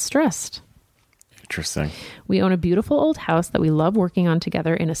or less stressed. Interesting. We own a beautiful old house that we love working on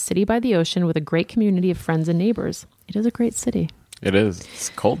together in a city by the ocean with a great community of friends and neighbors. It is a great city. It is. It's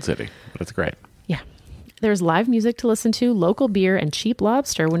a cold city, but it's great. Yeah. There's live music to listen to, local beer, and cheap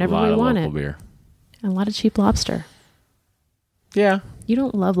lobster whenever we want it. Beer. And a lot of cheap lobster. Yeah. You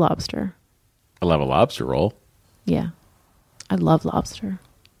don't love lobster. I love a lobster roll. Yeah. I love lobster.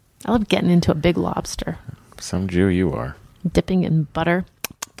 I love getting into a big lobster. Some Jew you are. Dipping in butter.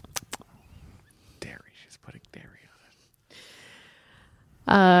 Dairy. She's putting dairy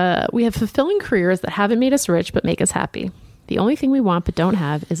on it. We have fulfilling careers that haven't made us rich but make us happy. The only thing we want but don't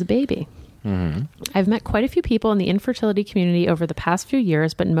have is a baby. Mm-hmm. I've met quite a few people in the infertility community over the past few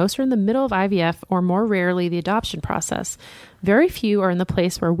years, but most are in the middle of IVF or more rarely the adoption process. Very few are in the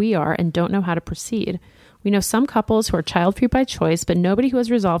place where we are and don't know how to proceed. We know some couples who are child-free by choice, but nobody who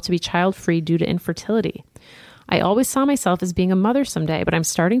has resolved to be child-free due to infertility. I always saw myself as being a mother someday, but I'm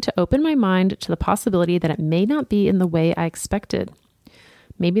starting to open my mind to the possibility that it may not be in the way I expected.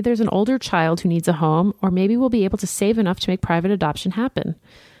 Maybe there's an older child who needs a home, or maybe we'll be able to save enough to make private adoption happen.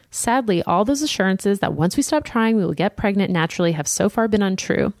 Sadly, all those assurances that once we stop trying, we will get pregnant naturally have so far been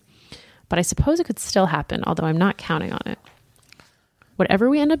untrue. But I suppose it could still happen, although I'm not counting on it. Whatever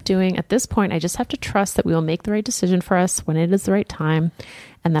we end up doing, at this point, I just have to trust that we will make the right decision for us when it is the right time,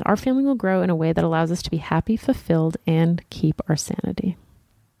 and that our family will grow in a way that allows us to be happy, fulfilled, and keep our sanity.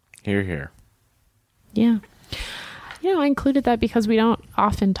 Hear, hear. Yeah. You know, I included that because we don't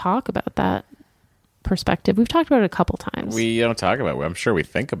often talk about that perspective. We've talked about it a couple times. We don't talk about it. I'm sure we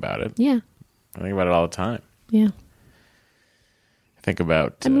think about it. Yeah. I think about it all the time. Yeah. I think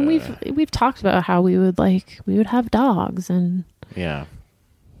about... I mean, we've talked about how we would have dogs and... Yeah.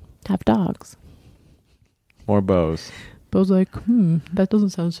 Have dogs. More bows. Bo's like, that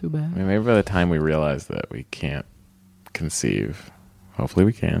doesn't sound so bad. I mean, maybe by the time we realize that we can't conceive, hopefully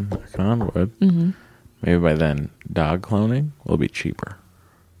we can, knock on wood, maybe by then dog cloning will be cheaper.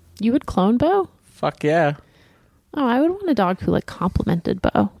 You would clone Bo? Fuck yeah. Oh, I would want a dog who complimented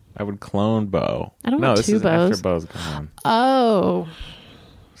Bo. I would clone Bo. I don't want two Bo's. After Bo's gone. Oh.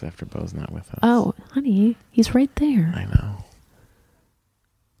 It's after Bo's not with us. Oh, honey, he's right there. I know.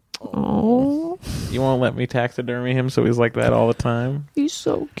 Oh. You won't let me taxidermy him so he's like that all the time? He's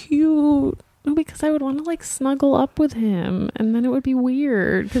so cute. No, because I would want to snuggle up with him, and then it would be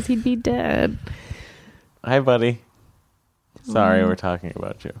weird because he'd be dead. Hi, buddy. Sorry, we're talking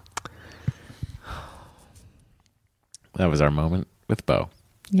about you. That was our moment with Bo.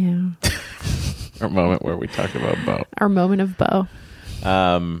 Yeah. Our moment where we talked about Bo. Our moment of Bo.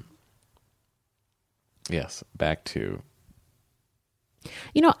 Yes, back to...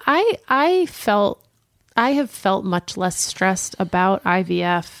 You know, I have felt much less stressed about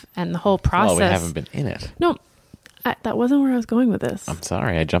IVF and the whole process. Well, we haven't been in it. No, that wasn't where I was going with this. I'm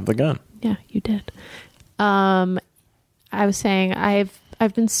sorry, I jumped the gun. Yeah, you did. I was saying I've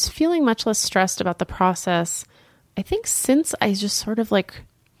been feeling much less stressed about the process. I think since I just sort of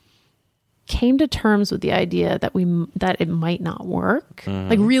came to terms with the idea that it might not work,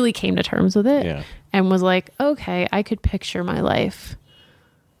 really came to terms with it, and was like, okay, I could picture my life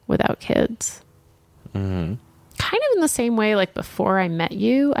without kids. Kind of in the same way, before I met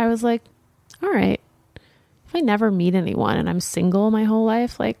you, I was like, all right, if I never meet anyone and I'm single my whole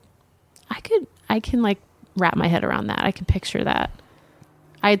life, I can wrap my head around that. I can picture that.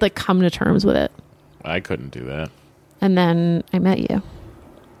 I'd come to terms with it. I couldn't do that. And then I met you.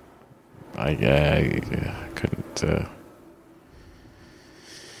 I couldn't.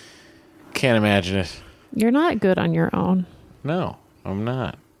 Can't imagine it. You're not good on your own. No, I'm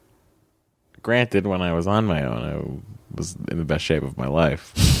not. Granted, when I was on my own, I was in the best shape of my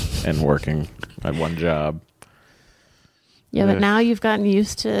life and working at one job. Yeah, but now you've gotten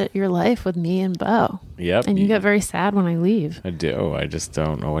used to your life with me and Bo. Yep. And you get very sad when I leave. I do. I just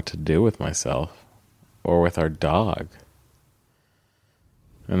don't know what to do with myself or with our dog.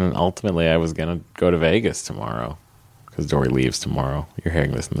 And then ultimately I was going to go to Vegas tomorrow because Dory leaves tomorrow. You're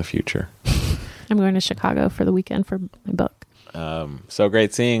hearing this in the future. I'm going to Chicago for the weekend for my book. So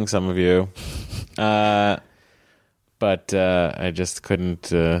great seeing some of you. But I just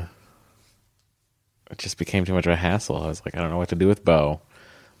couldn't... it just became too much of a hassle. I was like, I don't know what to do with Bo.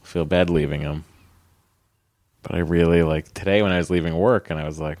 feel bad leaving him. But I really, like, today when I was leaving work, and I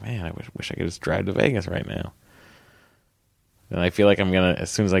was like, man, I wish I could just drive to Vegas right now. And I feel like I'm going to, as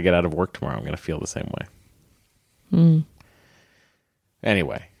soon as I get out of work tomorrow, I'm going to feel the same way.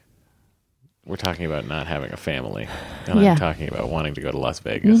 Anyway, we're talking about not having a family. And Yeah. I'm talking about wanting to go to Las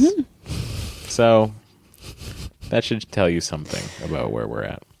Vegas. So that should tell you something about where we're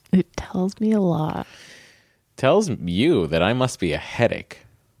at. It tells me a lot. Tells you that I must be a headache.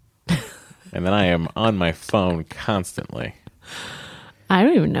 And that I am on my phone constantly. I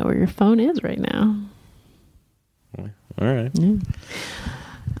don't even know where your phone is right now. All right.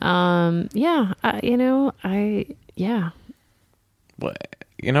 Yeah. Yeah. Well,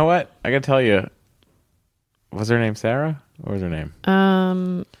 you know what? I gotta tell you. Was her name Sarah? What was her name?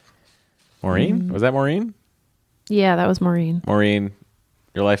 Maureen? Was that Maureen? Yeah, that was Maureen. Maureen,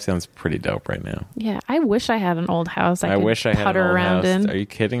 your life sounds pretty dope right now. Yeah, I wish I had an old house. I could wish I had an putter old around house. in. Are you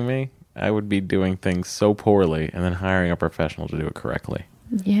kidding me? I would be doing things so poorly and then hiring a professional to do it correctly.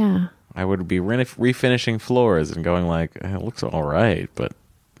 Yeah. I would be refinishing floors and going like, it looks all right, but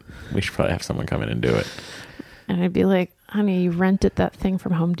we should probably have someone come in and do it. And I'd be like, honey, you rented that thing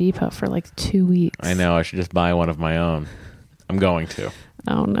from Home Depot for like 2 weeks. I know. I should just buy one of my own. I'm going to.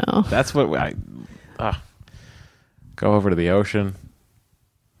 Oh, no. That's what go over to the ocean.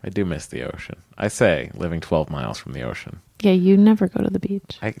 I do miss the ocean. I say living 12 miles from the ocean. Yeah, you never go to the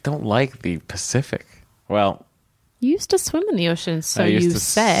beach. I don't like the Pacific. Well, You used to swim in the ocean, so I used you to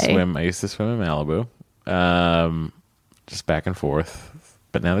say. swim. I used to swim in Malibu, just back and forth.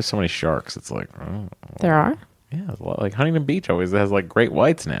 But now there's so many sharks. It's like, There are? yeah, there's a lot. Like Huntington Beach always has like great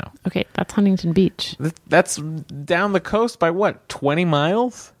whites now. Okay, that's Huntington Beach. That's down the coast by what, 20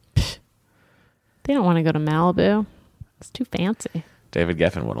 miles? They don't want to go to Malibu. It's too fancy. David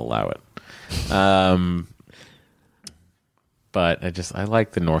Geffen would allow it. But I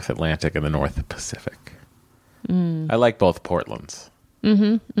like the North Atlantic and the North Pacific. I like both Portlands.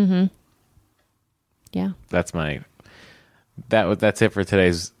 Yeah. That's it for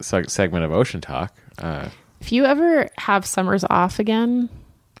today's segment of Ocean Talk. If you ever have summers off again,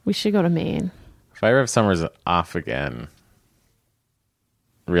 we should go to Maine. If I ever have summers off again,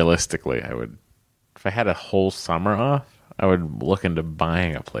 realistically, I would. If I had a whole summer off, I would look into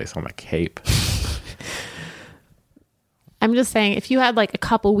buying a place on the Cape. I'm just saying, if you had like a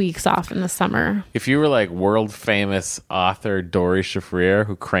couple weeks off in the summer. If you were like world famous author Dory Shafrir,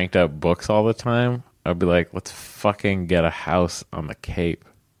 who cranked out books all the time, I'd be like, let's fucking get a house on the Cape.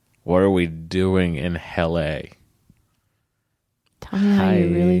 What are we doing in LA? Tell me how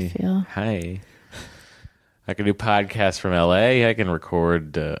you really feel. Hi. I can do podcasts from LA. I can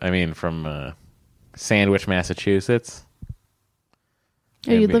record, from Sandwich, Massachusetts.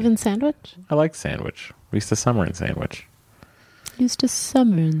 Oh, you Maybe. live in Sandwich? I like Sandwich. We used to summer in Sandwich. Used to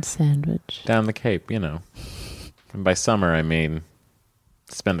summer in Sandwich. Down the Cape, you know. And by summer, I mean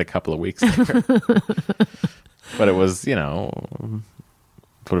spend a couple of weeks there. But it was,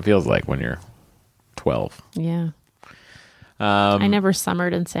 what it feels like when you're 12. Yeah. I never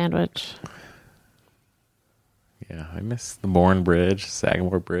summered in Sandwich. Yeah, I miss the Bourne Bridge,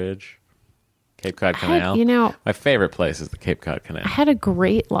 Sagamore Bridge, Cape Cod Canal. My favorite place is the Cape Cod Canal. I had a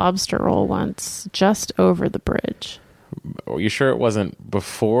great lobster roll once just over the bridge. Are you sure it wasn't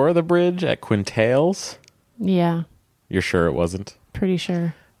before the bridge at Quintales? Yeah, You're sure it wasn't? pretty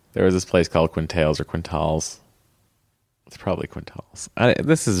sure. There was this place called Quintales or Quintals. It's probably Quintals.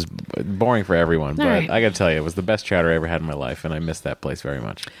 This is boring for everyone, but right. I got to tell you, it was the best chowder I ever had in my life, and I missed that place very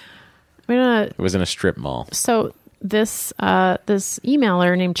much. It was in a strip mall. So this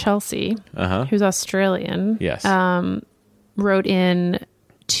emailer named Chelsea, who's Australian, Yes. wrote in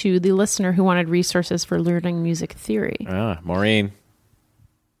to the listener who wanted resources for learning music theory. Maureen,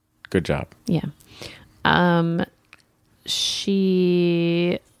 good job. Yeah.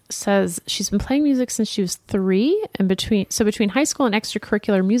 She says she's been playing music since she was 3, and between high school and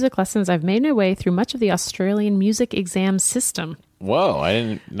extracurricular music lessons, I've made my way through much of the Australian music exam system. Whoa, I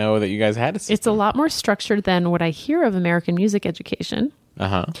didn't know that you guys had a system. It's a lot more structured than what I hear of American music education,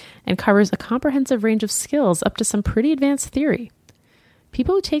 and covers a comprehensive range of skills up to some pretty advanced theory.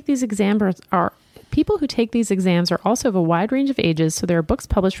 People who take these exams are also of a wide range of ages, so there are books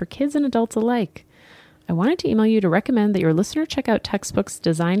published for kids and adults alike. I wanted to email you to recommend that your listener check out textbooks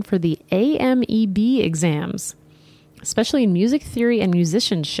designed for the AMEB exams, especially in music theory and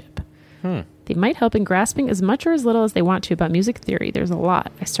musicianship. They might help in grasping as much or as little as they want to about music theory. There's a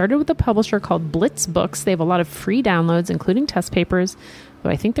lot. I started with a publisher called Blitz Books. They have a lot of free downloads, including test papers, though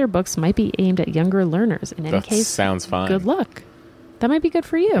I think their books might be aimed at younger learners. In any case, sounds fine. Good luck. That might be good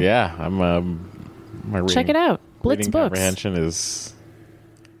for you. Yeah, I'm. My reading, Check it out. Blitz reading Books. comprehension is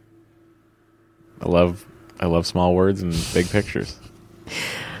I love small words and big pictures.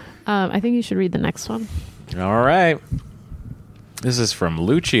 I think you should read the next one. All right. This is from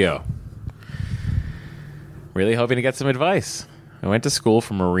Lucio. Really hoping to get some advice. I went to school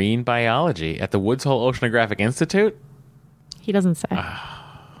for marine biology at the Woods Hole Oceanographic Institute, He doesn't say.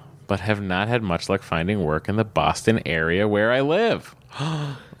 but have not had much luck finding work in the Boston area where I live.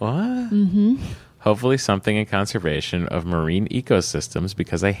 What? Mm-hmm. Hopefully something in conservation of marine ecosystems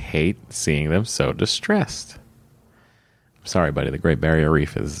because I hate seeing them so distressed. Sorry, buddy. The Great Barrier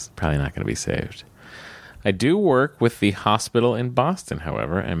Reef is probably not going to be saved. I do work with the hospital in Boston,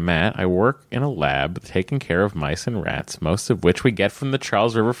 however, and Matt, I work in a lab taking care of mice and rats, most of which we get from the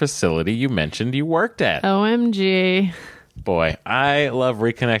Charles River facility you mentioned you worked at. OMG. Boy, I love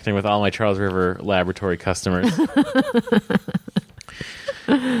reconnecting with all my Charles River laboratory customers.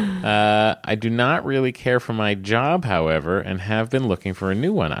 I do not really care for my job, however, and have been looking for a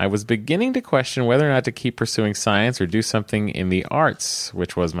new one. I was beginning to question whether or not to keep pursuing science or do something in the arts,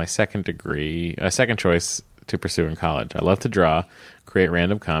 which was my second choice to pursue in college. I love to draw, create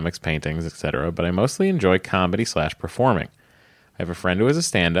random comics, paintings, etc., but I mostly enjoy comedy/performing. I have a friend who is a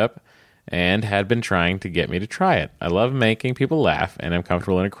stand-up and had been trying to get me to try it. I love making people laugh and am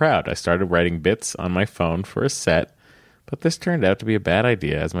comfortable in a crowd. I started writing bits on my phone for a set, but this turned out to be a bad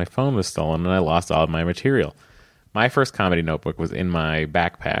idea as my phone was stolen and I lost all of my material. My first comedy notebook was in my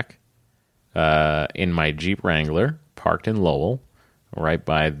backpack, in my Jeep Wrangler, parked in Lowell, right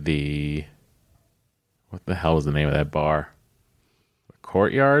by the... What the hell was the name of that bar? The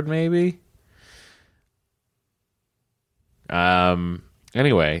Courtyard, maybe?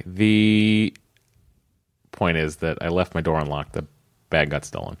 Anyway, the point is that I left my door unlocked. The bag got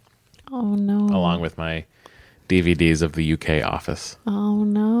stolen. Oh, no. Along with my DVDs of the UK Office. Oh,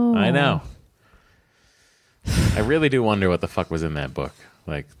 no. I know. I really do wonder what the fuck was in that book.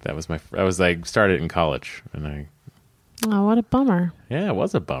 Like, I was like, started in college. And Oh, what a bummer. yeah, it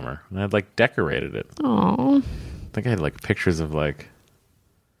was a bummer. And I'd like decorated it. Oh. I think I had like pictures of like,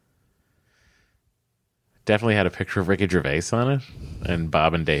 definitely had a picture of Ricky Gervais on it and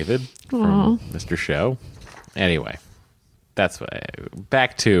Bob and David from Mr. Show. Anyway, that's what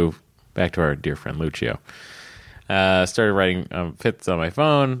back to our dear friend Lucio. Started writing fits on my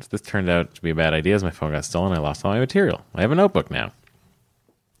phone. This turned out to be a bad idea as my phone got stolen. I lost all my material. I have a notebook now.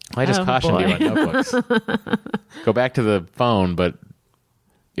 I just cautioned you on notebooks. Go back to the phone, but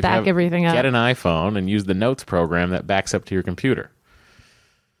if Back everything up. Get an iPhone and use the notes program that backs up to your computer.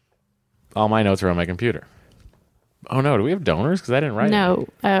 All my notes are on my computer. Oh no, do we have donors? Because I didn't write No,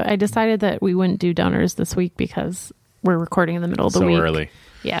 I decided that we wouldn't do donors this week because we're recording in the middle of the so week. early.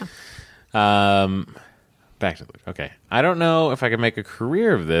 Yeah. Back to Luke. Okay. I don't know if I can make a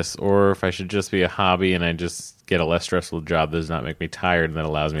career of this or if I should just be a hobby and I just get a less stressful job that does not make me tired and that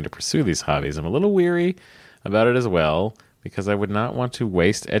allows me to pursue these hobbies. I'm a little weary about it as well because I would not want to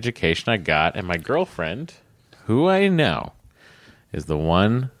waste education I got, and my girlfriend, who I know is the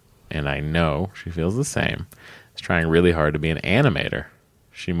one, and I know she feels the same, is trying really hard to be an animator.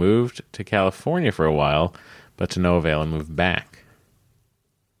 She moved to California for a while, but to no avail and moved back.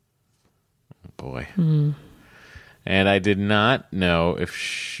 Oh boy. And I did not know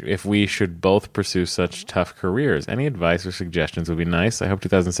if we should both pursue such tough careers. Any advice or suggestions would be nice. I hope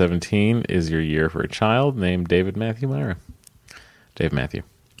 2017 is your year for a child named David Matthew Myra. Dave Matthew.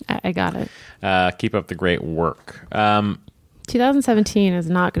 I got it. Keep up the great work. 2017 is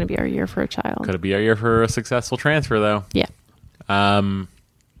not going to be our year for a child. Could it be our year for a successful transfer, though? Yeah.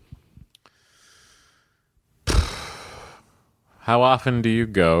 How often do you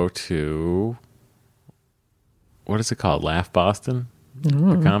go to... What is it called? Laugh Boston?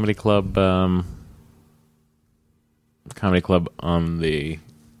 The comedy club. Comedy club on the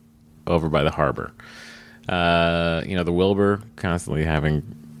over by the harbor. The Wilbur, constantly having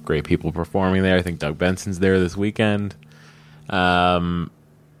great people performing there. I think Doug Benson's there this weekend. Let's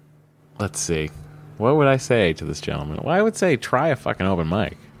see. What would I say to this gentleman? Well, I would say try a fucking open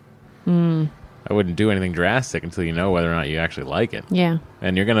mic. I wouldn't do anything drastic until you know whether or not you actually like it. Yeah.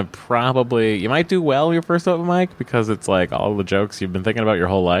 And you're going to you might do well your first open mic because it's like all the jokes you've been thinking about your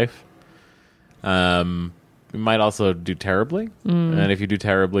whole life. You might also do terribly. And if you do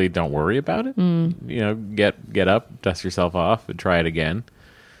terribly, don't worry about it. Get up, dust yourself off, and try it again.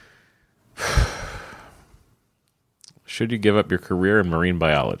 Should you give up your career in marine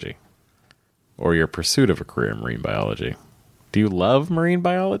biology? Or your pursuit of a career in marine biology? Do you love marine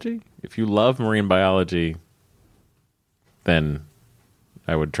biology? If you love marine biology, then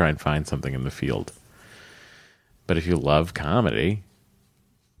I would try and find something in the field. But if you love comedy,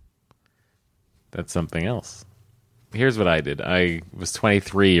 that's something else. here's what I did. I was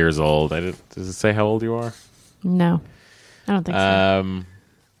 23 years old. Does it say how old you are? No, I don't think so.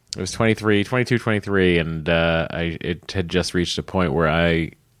 It was 22, 23, and it had just reached a point where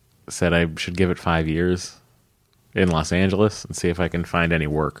I said I should give it 5 years in Los Angeles and see if I can find any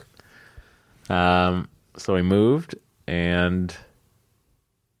work. So I moved, and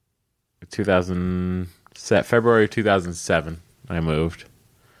February 2007, I moved.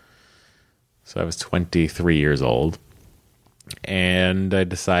 So I was 23 years old. And I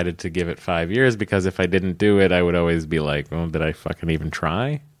decided to give it 5 years because if I didn't do it, I would always be like, well, did I fucking even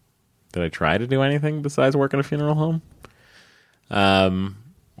try? Did I try to do anything besides work in a funeral home?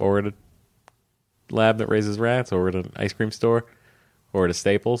 Or at a lab that raises rats, or at an ice cream store, or at a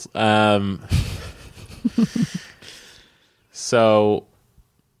Staples. So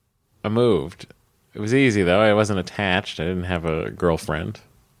I moved. It was easy, though. I wasn't attached. I didn't have a girlfriend.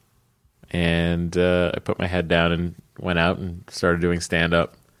 And I put my head down and went out and started doing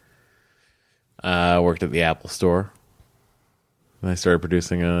stand-up. Worked at the Apple Store. And I started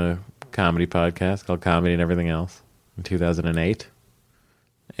producing a comedy podcast called Comedy and Everything Else in 2008.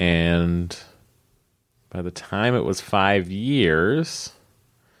 And by the time it was 5 years...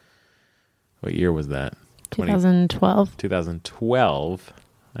 What year was that? 2012. 2012,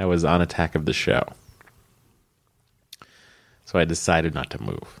 I was on Attack of the Show. So I decided not to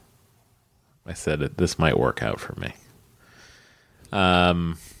move. I said this might work out for me.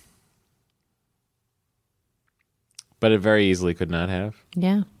 But it very easily could not have.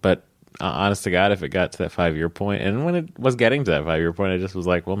 Yeah. But honest to God, if it got to that 5 year point, and when it was getting to that 5 year point, I just was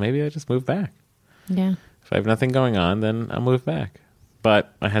like, well, maybe I just move back. Yeah. If I have nothing going on, then I'll move back.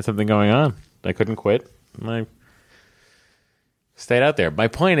 But I had something going on. I couldn't quit. I stayed out there. My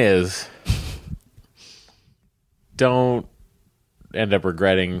point is, don't end up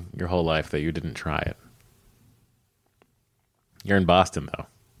regretting your whole life that you didn't try it. You're in Boston, though.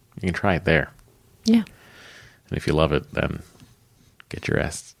 You can try it there. Yeah. And if you love it, then get your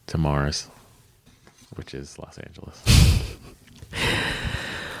ass to Mars, which is Los Angeles.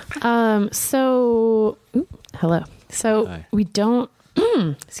 Hello. So Hi. we don't,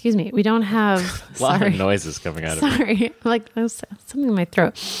 excuse me, we don't have, A lot sorry. of noises coming out of it. Sorry. Like there's something in my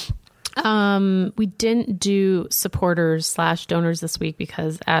throat. We didn't do supporters / donors this week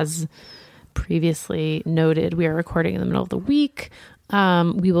because as previously noted, we are recording in the middle of the week.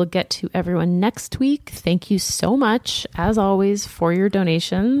 We will get to everyone next week. Thank you so much, as always, for your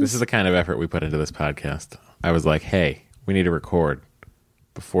donations. This is the kind of effort we put into this podcast. I was like, hey, we need to record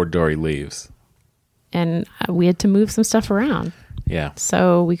before Dory leaves. And we had to move some stuff around Yeah,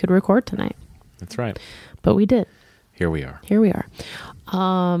 so we could record tonight. that's right. But we did. Here we are. Here we are.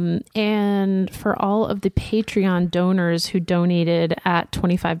 And for all of the Patreon donors who donated at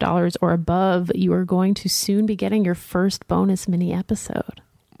 $25 or above, you are going to soon be getting your first bonus mini episode.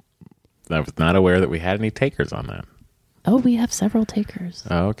 I was not aware that we had any takers on that. Oh, we have several takers.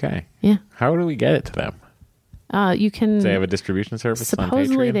 Okay. Yeah. How do we get it to them? You can... Do they have a distribution service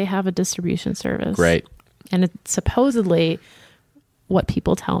supposedly on Patreon? they have a distribution service. Great. And supposedly what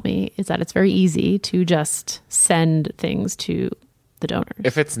people tell me is that it's very easy to just send things to the donors.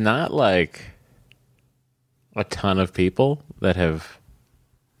 If it's not like a ton of people that have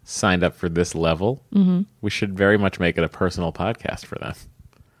signed up for this level, we should very much make it a personal podcast for them.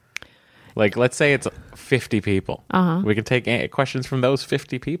 Like, let's say it's 50 people. We can take questions from those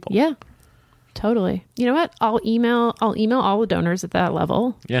 50 people. Yeah, totally. You know what? I'll email all the donors at that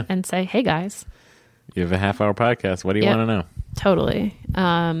level. Yeah. And say, hey guys, You have a half-hour podcast. What do you Yep. want to know? totally.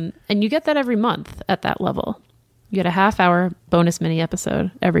 And you get that every month at that level. You get a half-hour bonus mini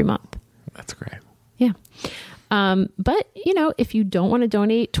episode every month. That's great. Yeah. But, if you don't want to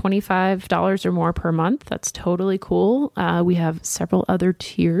donate $25 or more per month, that's totally cool. We have several other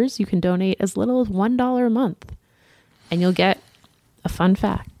tiers. You can donate as little as $1 a month, and you'll get a fun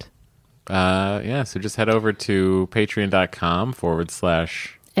fact. So just head over to patreon.com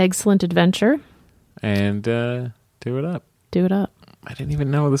 / Excellent adventure. and do it up. Do it up. I didn't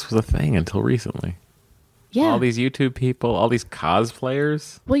even know this was a thing until recently. Yeah. All these YouTube people, all these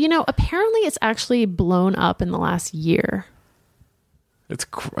cosplayers. Well, apparently it's actually blown up in the last year. It's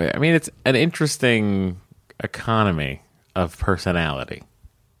an interesting economy of personality.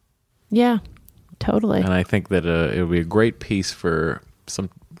 Yeah, totally. And I think that it would be a great piece for some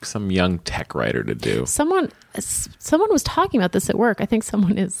young tech writer to do. Someone was talking about this at work. I think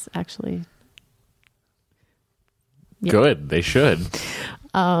someone is actually... Yeah. Good. They should.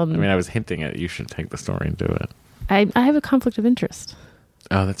 I was hinting at you should take the story and do it. I have a conflict of interest.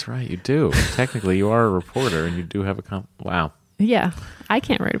 Oh, that's right. You do. Technically, you are a reporter and you do have a wow. Yeah, I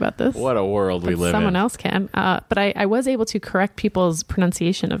can't write about this. What a world we but live someone in. else can. But I was able to correct people's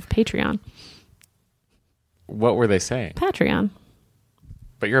pronunciation of Patreon. What were they saying? Patreon.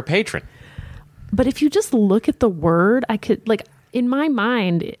 But you're a patron. But if you just look at the word, I could, like, in my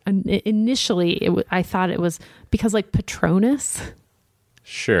mind, initially, I thought it was because, like, Patronus,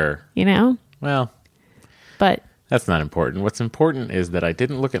 Sure. you know? Well, But that's not important. What's important is that I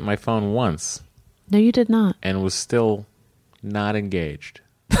didn't look at my phone once no, you did not. and was still not engaged.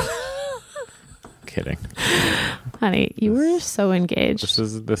 Kidding. Honey, you were so engaged.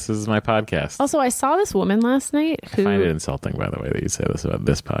 This is my podcast. Also, I saw this woman last night who... I find it insulting, by the way, that you say this about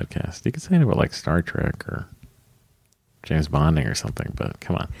this podcast. You could say it about like Star Trek or James Bonding or something, but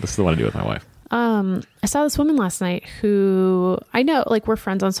come on. This is the one I do with my wife. I saw this woman last night who I know, like, we're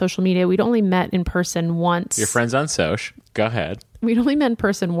friends on social media. We'd only met in person once. Your friends on Soch. Go ahead. We'd only met in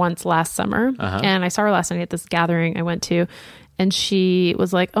person once last summer. And I saw her last night at this gathering I went to. And she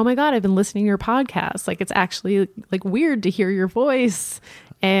was like, oh my God, I've been listening to your podcast. Like, it's actually like weird to hear your voice.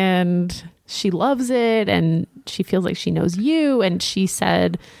 And she loves it. And she feels like she knows you. And she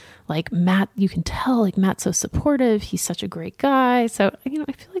said, like, Matt, you can tell, like, Matt's so supportive. He's such a great guy. So, you know,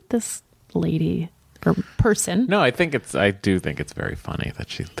 I feel like this lady or person. No, I do think it's very funny that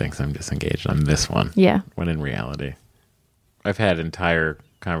she thinks I'm disengaged on this one. Yeah. When in reality, I've had entire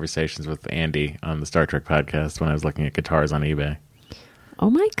conversations with Andy on the Star Trek podcast when I was looking at guitars on eBay. Oh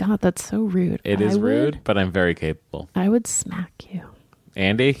my God, that's so rude. It is rude, but I'm very capable. I would smack you.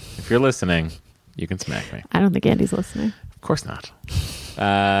 Andy, if you're listening, you can smack me. I don't think Andy's listening. Of course not.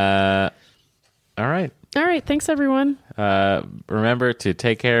 All right. All right. Thanks, everyone. Remember to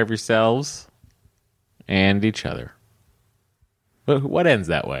take care of yourselves and each other. What ends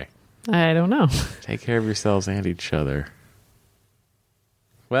that way? I don't know. Take care of yourselves and each other.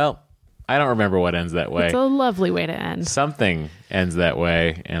 Well, I don't remember what ends that way. It's a lovely way to end. Something ends that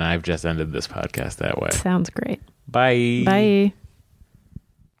way, and I've just ended this podcast that way. Sounds great. Bye. Bye.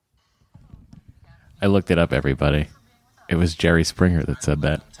 I looked it up, everybody. It was Jerry Springer that said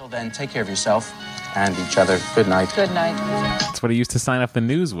that. Until then, take care of yourself and each other. Good night. Good night. That's what he used to sign off the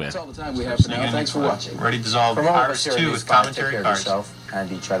news with. That's all the time we have for now. Thanks for watching. Ready to dissolve From all of cards us here at 2 News with 5, take commentary care of cards. yourself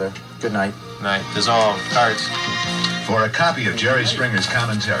and each other. Good night. Night. Dissolve cards. For a copy of Jerry Springer's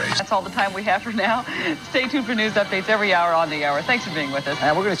commentaries, That's all the time we have for now. Stay tuned for news updates every hour on the hour. Thanks for being with us.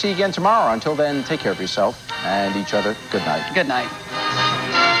 And we're going to see you again tomorrow. Until then, take care of yourself and each other. Good night. Good night.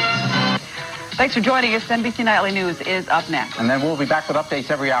 Thanks for joining us. NBC Nightly News is up next. And then we'll be back with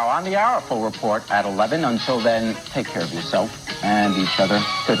updates every hour on the hour. A full report at 11. Until then, take care of yourself and each other.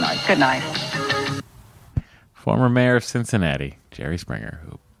 Good night. Good night. Former mayor of Cincinnati, Jerry Springer,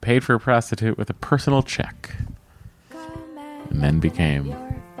 who paid for a prostitute with a personal check and then became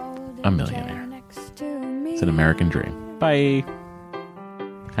a millionaire. It's an American dream. Bye.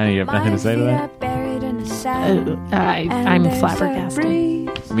 Honey, you have nothing to say to that? I'm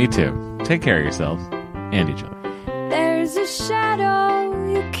flabbergasted. Me too. Take care of yourselves and each other. There's a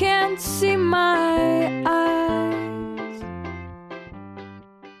shadow, you can't see my eyes.